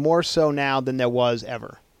more so now than there was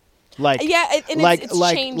ever. Like it's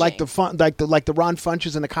changing. Like the Ron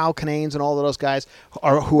Funches and the Kyle Kinanes and all of those guys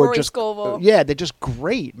who are just Scoville. Yeah, they're just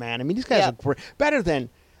great, man. I mean, these guys are great, better than.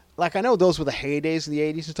 Like, I know those were the heydays in the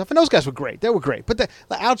 80s and stuff, and those guys were great. They were great. But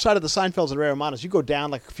outside of the Seinfelds and Ray Romano's, you go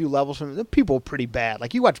down like a few levels from them, people were pretty bad.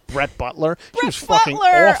 Like, you watch Brett Butler. She was fucking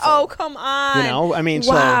awful. Oh, come on. I mean,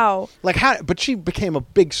 wow. So, like, but she became a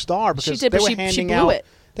big star because she were handing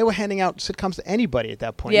out sitcoms to anybody at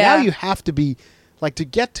that point. Yeah. Now you have to be... Like, to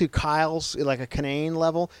get to Kyle's, like, a Kinane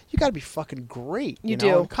level, you got to be fucking great. You know?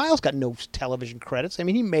 do. And Kyle's got no television credits. I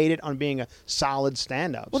mean, he made it on being a solid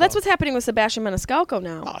stand-up. Well, that's what's happening with Sebastian Maniscalco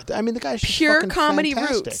now. I mean, the guy's just pure fucking comedy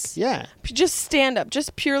fantastic. roots. Yeah. Just stand-up.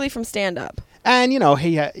 Just purely from stand-up. And,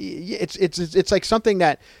 it's like something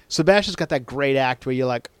that Sebastian's got that great act where you're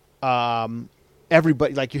like,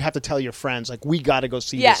 everybody, like, you have to tell your friends, like, we got to go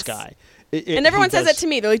see this guy. And everyone says that to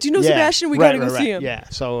me. They're like, do you know Sebastian? We got to go see him. Yeah.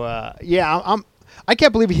 So, I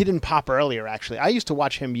can't believe he didn't pop earlier, actually. I used to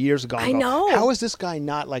watch him years ago. And know. How is this guy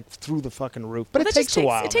not, like, through the fucking roof? But it takes a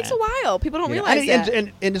while. It takes a while. People don't realize that.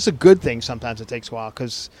 And it's a good thing sometimes it takes a while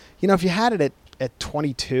because, if you had it at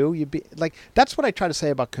 22, you'd be, like, that's what I try to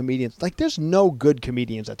say about comedians. Like, there's no good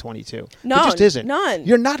comedians at 22. No, there just isn't. None.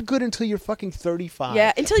 You're not good until you're fucking 35.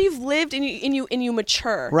 Yeah, until you've lived and you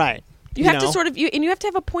mature. Right. You have to sort of, and you have to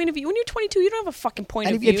have a point of view. When you're 22, you don't have a fucking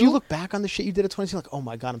point of view. If you look back on the shit you did at 22, you're like, oh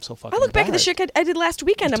my God, I'm so fucking I look back at the shit I did last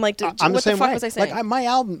weekend. I'm like, what the fuck was I saying? Like, my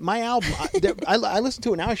album, I listened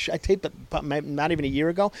to it now. I taped it not even a year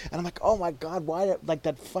ago, and I'm like, oh my God, why, like,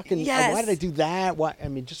 that fucking, why did I do that? Why? I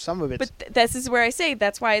mean, just some of it. But this is where I say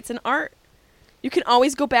that's why it's an art. You can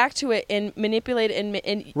always go back to it and manipulate it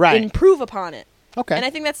and improve upon it. Okay. And I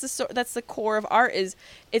think that's the core of art is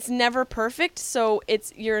it's never perfect, so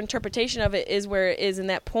it's your interpretation of it is where it is in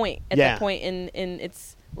that point that point in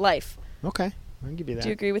its life. Okay, I can give you that. Do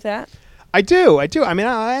you agree with that? I do. I mean,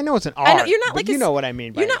 I know it's an art. I know, you're not like you know what I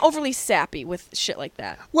mean. You're not overly sappy with shit like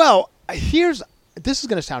that. Well, this is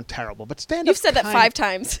going to sound terrible, but stand-up. You've said that 5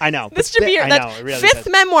 times. I know. This should be your really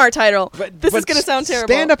 5th memoir title. This but is going to sound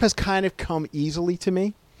terrible. Stand-up has kind of come easily to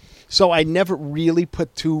me. So I never really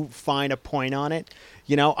put too fine a point on it.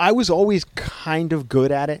 I was always kind of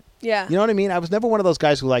good at it. Yeah. You know what I mean? I was never one of those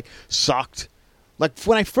guys who, like, sucked. Like,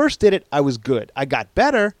 when I first did it, I was good. I got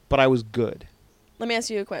better, but I was good. Let me ask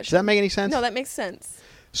you a question. Does that make any sense? No, that makes sense.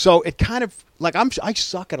 So it kind of, like, I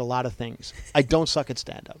suck at a lot of things. I don't suck at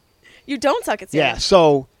stand-up. You don't suck at stand-up? Yeah,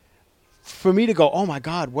 so for me to go, oh my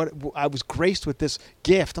God, what I was graced with this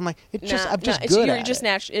gift. I'm like, I'm just good at it. You're just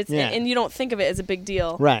natural. And you don't think of it as a big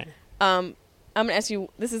deal. Right. I'm going to ask you,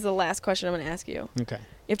 this is the last question I'm going to ask you. Okay.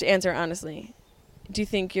 You have to answer honestly. Do you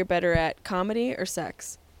think you're better at comedy or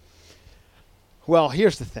sex? Well,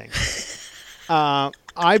 here's the thing.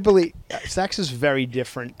 I believe sex is very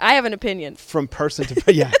different. I have an opinion. From person to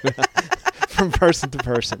from person to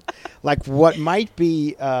person. Like what might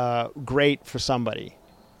be great for somebody,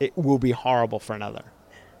 it will be horrible for another.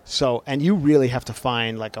 So, and you really have to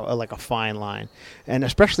find like a fine line, and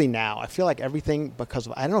especially now, I feel like everything I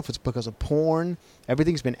don't know if it's because of porn,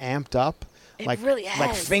 everything's been amped up. It like, really has.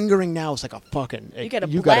 Like fingering now is like a fucking. You got to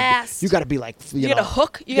blast. You got to be like. You got to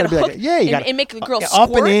hook. You got to hook. Yeah, you got and make the girl up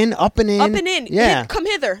squirt. and in, up and in, up and in. Yeah, come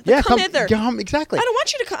hither. Yeah, come hither. Exactly. I don't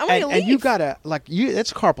want you to come. I want you to leave. And you gotta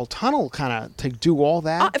it's carpal tunnel kind of to do all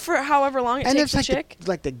that for however long it and takes it's the like chick.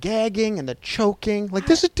 like the gagging and the choking. Like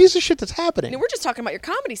these are shit that's happening. We're just talking about your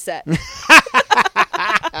comedy set.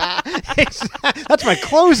 That's my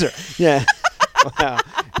closer. Yeah. Wow.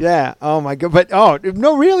 Yeah. Oh my god. But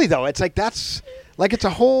no, really though, it's like that's. Like it's a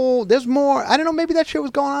whole. There's more. I don't know. Maybe that shit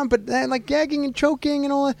was going on, but then like gagging and choking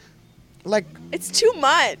and all that. Like it's too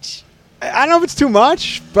much. I don't know if it's too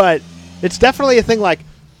much, but it's definitely a thing. Like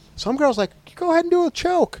some girls like you go ahead and do a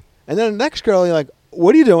choke, and then the next girl you're like,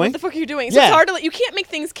 "What are you doing? What the fuck are you doing?" So it's hard to. You can't make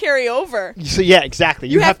things carry over. So yeah, exactly.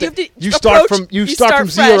 You have to. You start from fresh.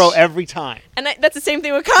 zero every time. And that's the same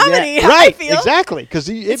thing with comedy. Yeah, how right? I feel. Exactly. Because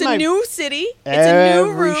it's a new city. It's a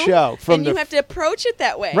new room. Show and you have to approach it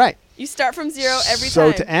that way. Right. You start from zero every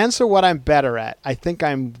time. So to answer what I'm better at, I think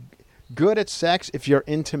I'm good at sex if you're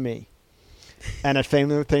into me. And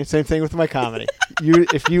the same thing with my comedy.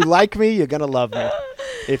 If you like me, you're going to love me.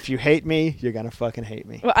 If you hate me, you're going to fucking hate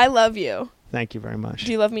me. Well, I love you. Thank you very much.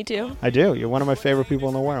 Do you love me too? I do. You're one of my favorite people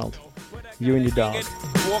in the world. You and your dog.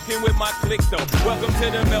 Walking with my click though. Welcome to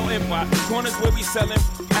the melting pot. Corners where we selling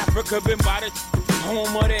Africa been by the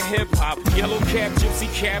home of the hip hop. Yellow cap,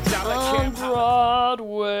 gypsy cap, dollar on cap.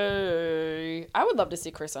 Broadway. I would love to see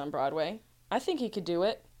Chris on Broadway. I think he could do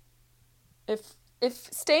it. If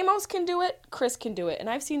Stamos can do it, Chris can do it. And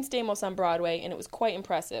I've seen Stamos on Broadway and it was quite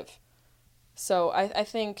impressive. So I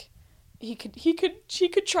think he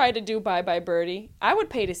could try to do Bye Bye Birdie. I would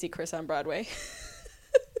pay to see Chris on Broadway.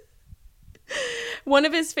 One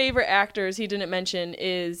of his favorite actors he didn't mention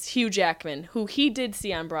is Hugh Jackman, who he did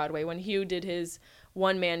see on Broadway when Hugh did his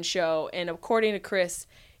one-man show. And according to Chris,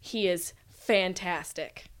 he is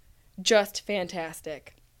fantastic. Just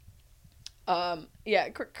fantastic. Yeah,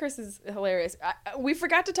 Chris is hilarious. We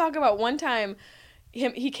forgot to talk about one time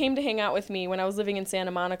he came to hang out with me when I was living in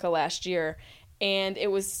Santa Monica last year. And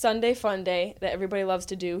it was Sunday Fun Day that everybody loves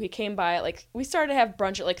to do. He came by we started to have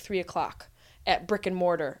brunch at 3 o'clock. At Brick and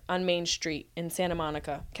Mortar on Main Street in Santa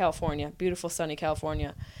Monica, California. Beautiful, sunny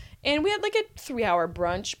California. And we had a 3-hour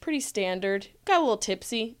brunch, pretty standard. Got a little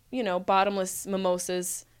tipsy, bottomless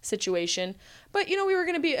mimosas situation. But, we were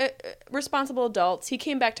going to be responsible adults. He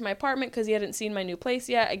came back to my apartment because he hadn't seen my new place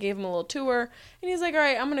yet. I gave him a little tour. And he's like, all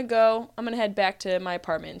right, I'm going to go. I'm going to head back to my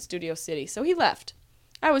apartment in Studio City. So he left.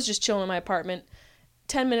 I was just chilling in my apartment.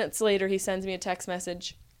 10 minutes later, he sends me a text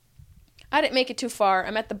message. I didn't make it too far.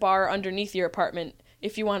 I'm at the bar underneath your apartment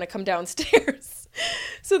if you want to come downstairs.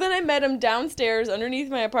 So then I met him downstairs underneath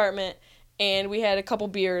my apartment, and we had a couple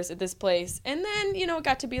beers at this place. And then, it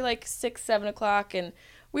got to be 6, 7 o'clock, and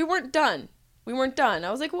we weren't done.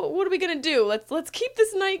 I was like, well, what are we going to do? Let's keep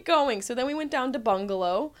this night going. So then we went down to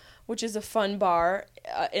Bungalow, which is a fun bar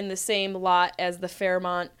in the same lot as the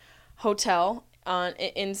Fairmont Hotel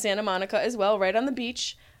in Santa Monica as well, right on the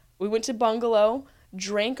beach. We went to Bungalow,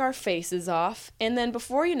 drank our faces off, and then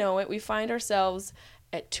before you know it, we find ourselves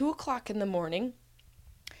at 2 o'clock in the morning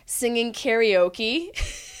singing karaoke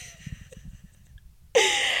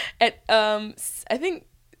at I think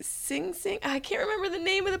Sing Sing. I can't remember the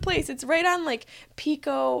name of the place. It's right on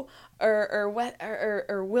Pico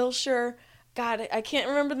or Wilshire. God, I can't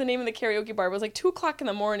remember the name of the karaoke bar. It was 2 o'clock in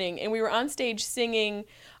the morning, and we were on stage singing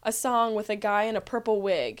a song with a guy in a purple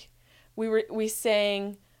wig. We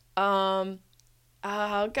sang.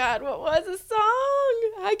 Oh, God, what was the song?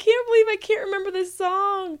 I can't believe I can't remember this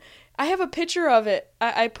song. I have a picture of it.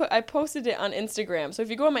 I posted it on Instagram. So if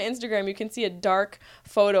you go on my Instagram, you can see a dark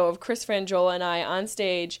photo of Chris Frangiola and I on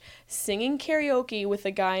stage singing karaoke with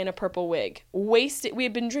a guy in a purple wig. Wasted. We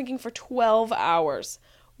had been drinking for 12 hours.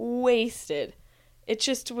 Wasted. It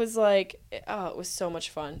just was it was so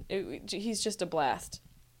much fun. He's just a blast.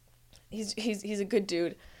 He's a good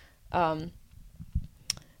dude.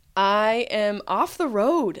 I am off the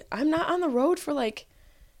road. I'm not on the road for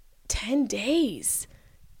 10 days.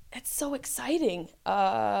 That's so exciting.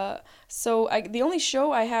 The only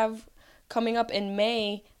show I have coming up in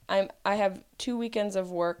May, I have 2 weekends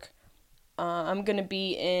of work. I'm going to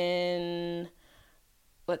be in,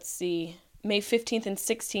 May 15th and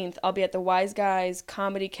 16th. I'll be at the Wise Guys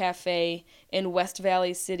Comedy Cafe in West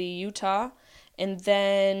Valley City, Utah. And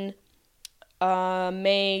then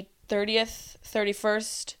May 30th,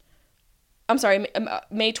 31st, I'm sorry,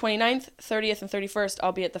 May 29th, 30th, and 31st,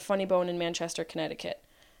 I'll be at the Funny Bone in Manchester, Connecticut.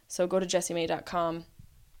 So go to jessiemay.com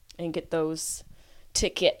and get those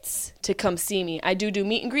tickets to come see me. I do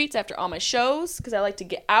meet and greets after all my shows because I like to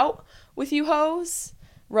get out with you hoes,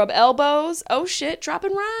 rub elbows. Oh shit,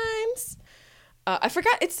 dropping rhymes. I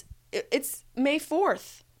forgot it's May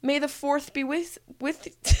 4th. May the 4th be with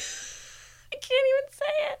I can't even say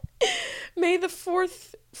it. May the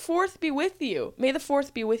 4th be with you. May the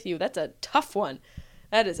 4th be with you. That's a tough one.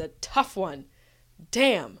 That is a tough one.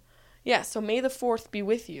 Damn. Yeah, so May the 4th be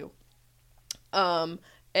with you. I'm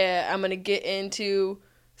going to get into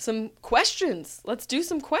some questions. Let's do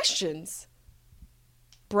some questions.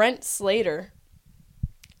 Brent Slater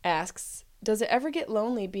asks, does it ever get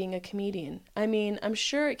lonely being a comedian? I mean, I'm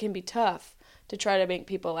sure it can be tough to try to make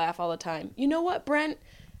people laugh all the time. You know what, Brent?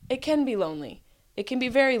 It can be lonely. It can be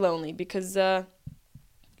very lonely because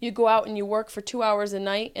you go out and you work for 2 hours a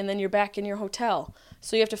night and then you're back in your hotel.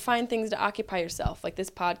 So you have to find things to occupy yourself. Like this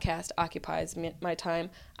podcast occupies my time.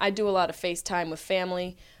 I do a lot of FaceTime with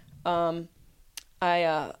family.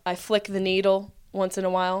 I flick the needle once in a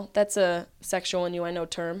while. That's a sexual innuendo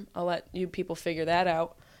term. I'll let you people figure that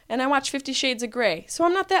out. And I watch 50 Shades of Grey. So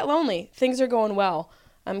I'm not that lonely. Things are going well.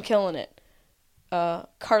 I'm killing it.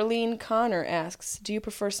 Carlene Connor asks, do you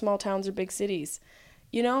prefer small towns or big cities?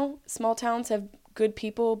 You know, small towns have good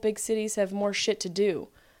people. Big cities have more shit to do.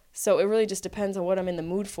 So it really just depends on what I'm in the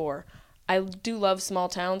mood for. I do love small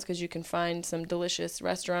towns because you can find some delicious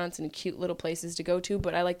restaurants and cute little places to go to,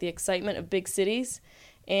 but I like the excitement of big cities.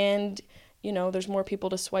 And, you know, there's more people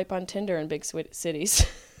to swipe on Tinder in big cities.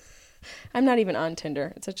 I'm not even on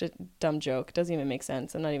Tinder. It's such a dumb joke. It doesn't even make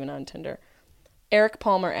sense. I'm not even on Tinder. Eric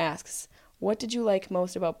Palmer asks, what did you like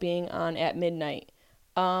most about being on At Midnight?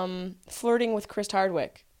 Flirting with Chris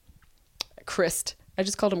Hardwick. I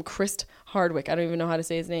just called him Chris Hardwick. I don't even know how to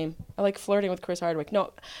say his name. I like flirting with Chris Hardwick.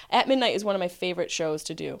 No, At Midnight is one of my favorite shows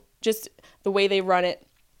to do. Just the way they run it.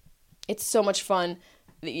 It's so much fun.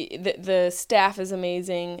 The staff is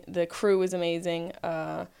amazing. The crew is amazing.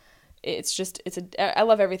 I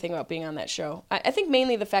love everything about being on that show. I think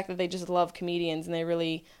mainly the fact that they just love comedians and they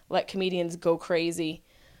really let comedians go crazy.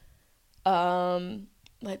 Let's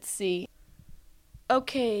see.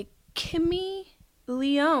 Okay, Kimmy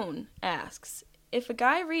Leone asks, if a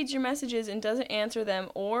guy reads your messages and doesn't answer them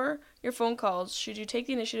or your phone calls, should you take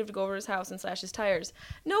the initiative to go over to his house and slash his tires?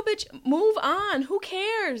 No, bitch, move on. Who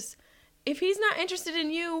cares? If he's not interested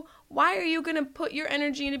in you, why are you going to put your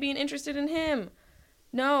energy into being interested in him?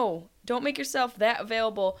 No, don't make yourself that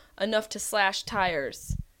available enough to slash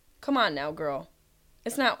tires. Come on now, girl.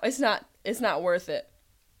 It's not worth it.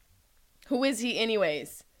 Who is he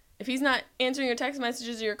anyways? If he's not answering your text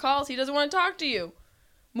messages or your calls, he doesn't want to talk to you.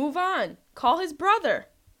 Move on. Call his brother.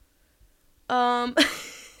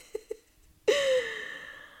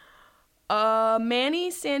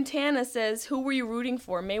 Manny Santana says, who were you rooting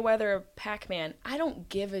for, Mayweather or Pac-Man? I don't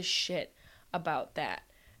give a shit about that.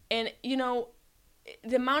 And, you know,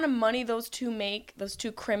 the amount of money those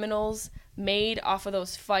two criminals made off of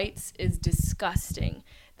those fights is disgusting.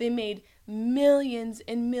 They made millions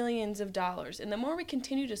and millions of dollars. And the more we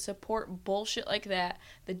continue to support bullshit like that,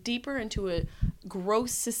 the deeper into a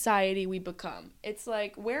gross society we become. It's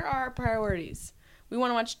like, where are our priorities? We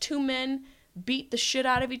want to watch two men beat the shit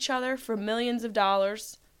out of each other for millions of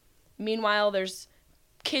dollars. Meanwhile, there's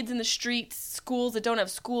kids in the streets, schools that don't have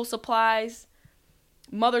school supplies,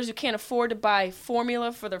 mothers who can't afford to buy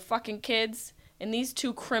formula for their fucking kids, and these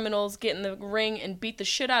two criminals get in the ring and beat the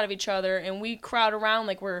shit out of each other, and we crowd around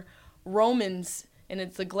like we're Romans and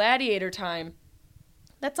it's the gladiator time.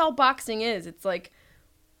 That's all boxing is. It's like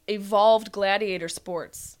evolved gladiator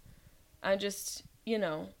sports. I just, you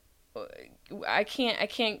know, I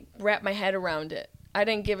can't wrap my head around it. I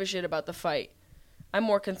didn't give a shit about the fight. I'm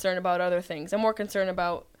more concerned about other things. I'm more concerned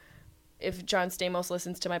about if John Stamos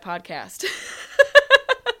listens to my podcast.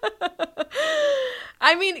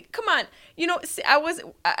 I mean, come on. You know,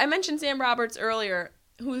 I mentioned Sam Roberts earlier,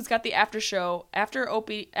 who's got the after show after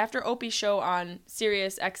Opie's show on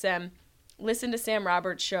Sirius XM. Listen to Sam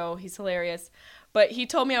Roberts' show. He's hilarious. But he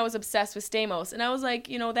told me I was obsessed with Stamos, and I was like,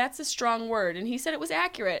 you know, that's a strong word, and he said it was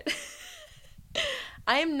accurate.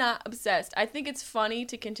 I am not obsessed. I think it's funny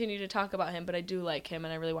to continue to talk about him, but I do like him,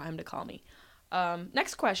 and I really want him to call me.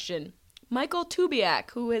 Next question. Michael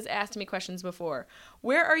Tubiak, who has asked me questions before.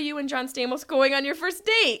 Where are you and John Stamos going on your first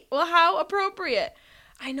date? Well, how appropriate.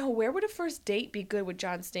 I know, where would a first date be good with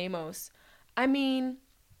John Stamos? I mean,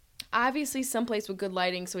 obviously someplace with good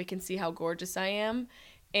lighting so he can see how gorgeous I am.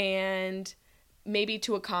 And maybe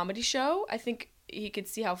to a comedy show. I think he could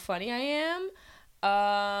see how funny I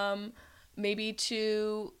am. Maybe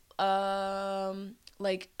to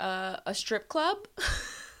like a strip club,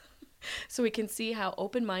 so we can see how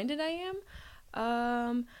open-minded I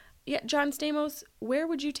am. Yeah, John Stamos, where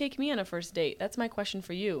would you take me on a first date? That's my question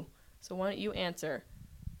for you. So why don't you answer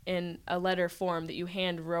in a letter form that you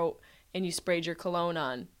hand wrote and you sprayed your cologne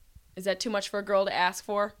on? Is that too much for a girl to ask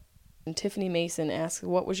for? And Tiffany Mason asks,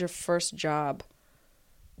 what was your first job?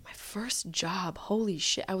 My first job? Holy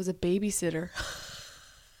shit, I was a babysitter.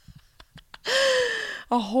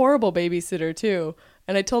 A horrible babysitter, too.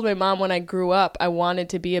 And I told my mom when I grew up I wanted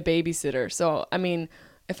to be a babysitter. So, I mean,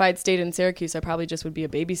 if I'd stayed in Syracuse, I probably just would be a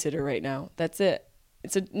babysitter right now. That's it.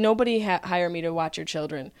 Nobody hire me to watch your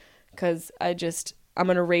children, because I'm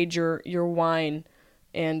going to raid your wine,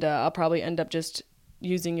 and I'll probably end up just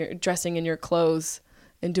dressing in your clothes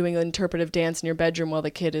and doing an interpretive dance in your bedroom while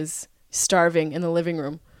the kid is starving in the living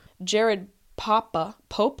room. Jared Papa.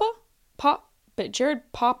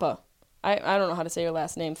 Jared Papa. I don't know how to say your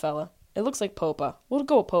last name, fella. It looks like Popa. We'll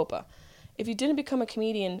go with Popa. If you didn't become a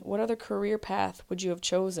comedian, what other career path would you have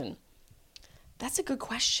chosen? That's a good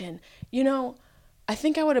question. You know, I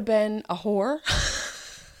think I would have been a whore.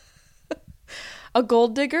 A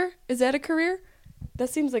gold digger? Is that a career? That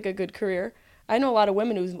seems like a good career. I know a lot of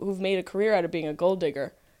women who've made a career out of being a gold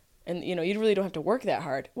digger. And, you know, you really don't have to work that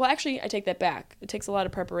hard. Well, actually, I take that back. It takes a lot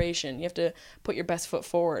of preparation. You have to put your best foot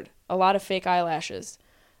forward. A lot of fake eyelashes.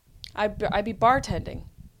 I'd be bartending.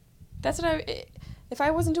 That's what if I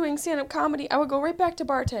wasn't doing stand-up comedy, I would go right back to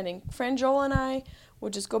bartending. Frangiola and I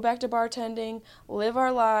would just go back to bartending, live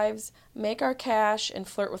our lives, make our cash, and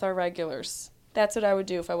flirt with our regulars. That's what I would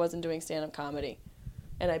do if I wasn't doing stand-up comedy.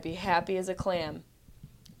 And I'd be happy as a clam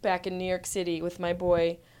back in New York City with my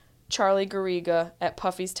boy Charlie Garriga at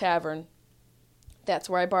Puffy's Tavern. That's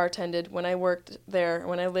where I bartended when I worked there,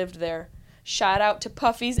 when I lived there. Shout out to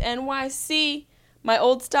Puffy's NYC, my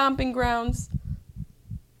old stomping grounds.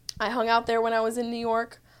 I hung out there when I was in New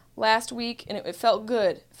York last week, and it felt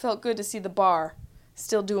good. It felt good to see the bar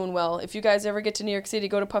still doing well. If you guys ever get to New York City,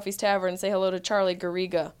 go to Puffy's Tavern and say hello to Charlie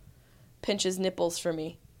Garriga. Pinch his nipples for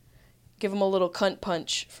me. Give him a little cunt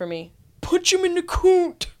punch for me. Punch him in the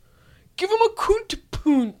cunt. Give him a cunt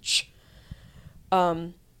punch.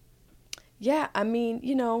 Yeah, I mean,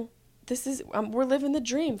 you know, this is we're living the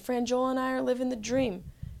dream. Frangiola and I are living the dream.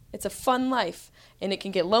 It's a fun life, and it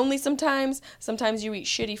can get lonely sometimes. Sometimes you eat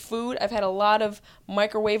shitty food. I've had a lot of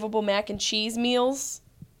microwavable mac and cheese meals,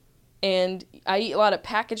 and I eat a lot of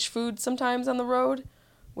packaged food sometimes on the road,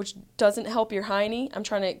 which doesn't help your hiney. I'm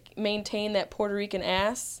trying to maintain that Puerto Rican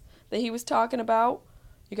ass that he was talking about.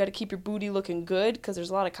 You got to keep your booty looking good because there's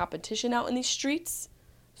a lot of competition out in these streets.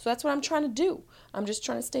 So that's what I'm trying to do. I'm just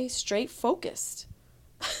trying to stay straight focused.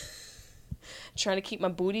 Trying to keep my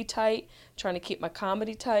booty tight, trying to keep my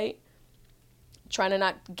comedy tight, trying to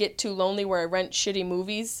not get too lonely where I rent shitty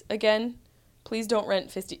movies again. Please don't rent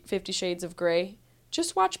 50 Shades of Grey.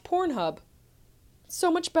 Just watch Pornhub. So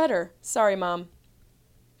much better. Sorry, Mom.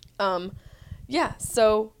 Yeah,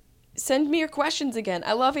 so send me your questions again.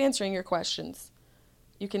 I love answering your questions.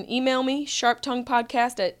 You can email me,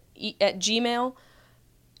 sharptonguepodcast at gmail.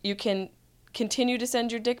 You can continue to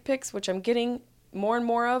send your dick pics, which I'm getting more and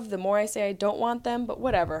more of the more I say I don't want them, but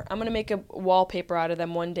whatever. I'm going to make a wallpaper out of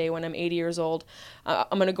them one day when I'm 80 years old.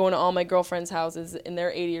 I'm going to go into all my girlfriends' houses and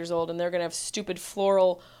they're 80 years old and they're going to have stupid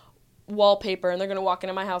floral wallpaper and they're going to walk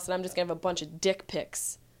into my house and I'm just going to have a bunch of dick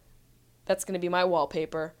pics. That's going to be my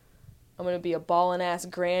wallpaper. I'm going to be a ballin' ass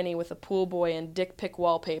granny with a pool boy and dick pic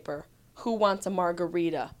wallpaper. Who wants a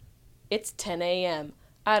margarita? It's 10 a.m.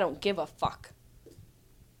 I don't give a fuck.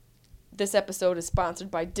 This episode is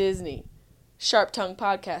sponsored by Disney. Sharp Tongue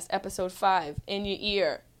Podcast, Episode 5, in your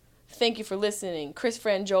ear. Thank you for listening. Chris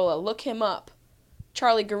Frangiola, look him up.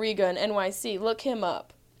 Charlie Garriga in NYC, look him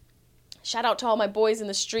up. Shout out to all my boys in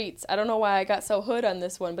the streets. I don't know why I got so hood on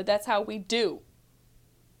this one, but that's how we do.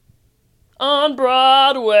 On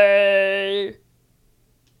Broadway.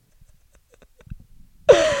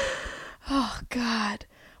 Oh, God.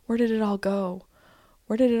 Where did it all go?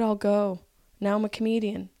 Where did it all go? Now I'm a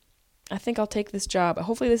comedian. I think I'll take this job.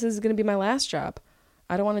 Hopefully this is going to be my last job.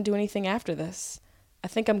 I don't want to do anything after this. I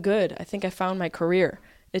think I'm good. I think I found my career.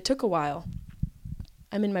 It took a while.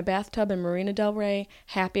 I'm in my bathtub in Marina Del Rey,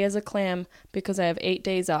 happy as a clam, because I have 8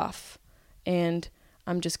 days off. And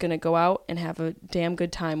I'm just going to go out and have a damn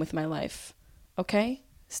good time with my life. Okay,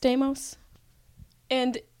 Stamos?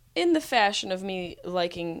 And in the fashion of me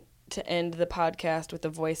liking to end the podcast with a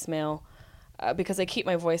voicemail, because I keep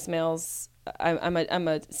my voicemails, I'm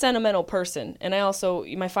a sentimental person, and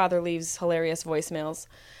my father leaves hilarious voicemails,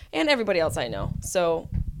 and everybody else I know. So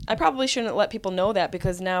I probably shouldn't let people know that,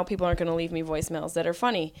 because now people aren't going to leave me voicemails that are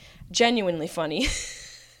funny, genuinely funny.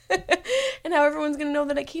 and how everyone's going to know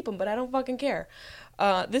that I keep them, but I don't fucking care.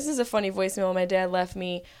 This is a funny voicemail my dad left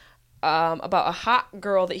me about a hot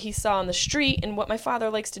girl that he saw on the street, and what my father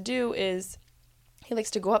likes to do is he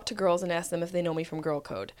likes to go up to girls and ask them if they know me from Girl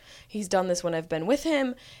Code. He's done this when I've been with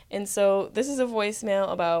him, and so this is a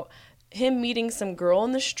voicemail about him meeting some girl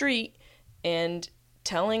in the street and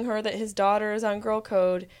telling her that his daughter is on Girl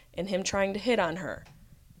Code and him trying to hit on her.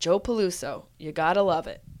 Joe Peluso, you gotta love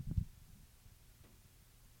it.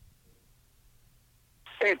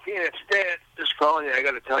 Hey, Tina, it's Dad. Just calling you. I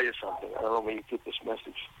got to tell you something. I don't know when you get this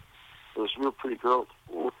message. There was a real pretty girl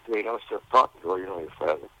today. I was talking to her, your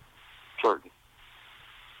father, Jordan.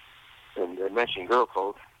 And I mentioned Girl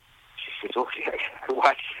Code. She says, okay, I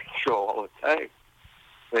watch the show all the time.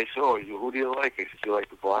 And I said, oh, who do you like? I said, you like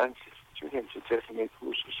the blonde? She said, she tested me.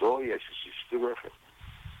 She said, oh, yes, she's terrific.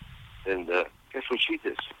 And guess what she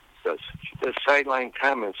does? She does sideline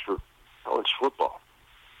comments for college football.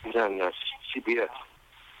 She's on CBS.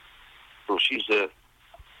 So she's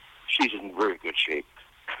in very good shape.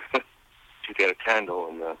 She's got a condo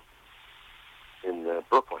in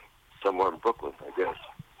Brooklyn, somewhere in Brooklyn, I guess.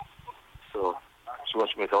 So she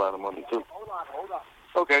wants to make a lot of money too.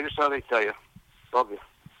 Okay, I just thought I'd tell you. Love you.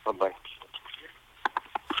 Bye-bye.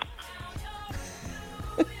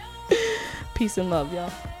 Peace and love,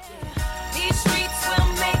 y'all. These streets will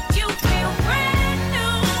make you feel brand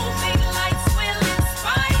new. Big lights will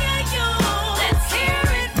inspire you. Let's hear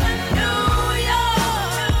it for New York.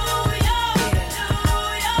 New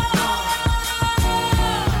York.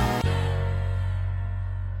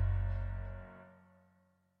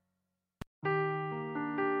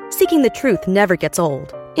 Seeking the truth never gets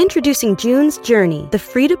old. Introducing June's Journey, the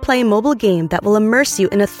free-to-play mobile game that will immerse you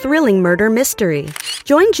in a thrilling murder mystery.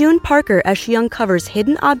 Join June Parker as she uncovers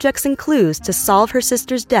hidden objects and clues to solve her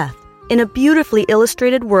sister's death in a beautifully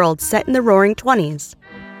illustrated world set in the Roaring '20s.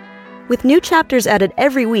 With new chapters added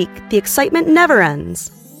every week, the excitement never ends.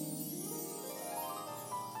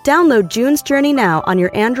 Download June's Journey now on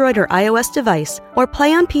your Android or iOS device, or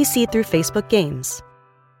play on PC through Facebook Games.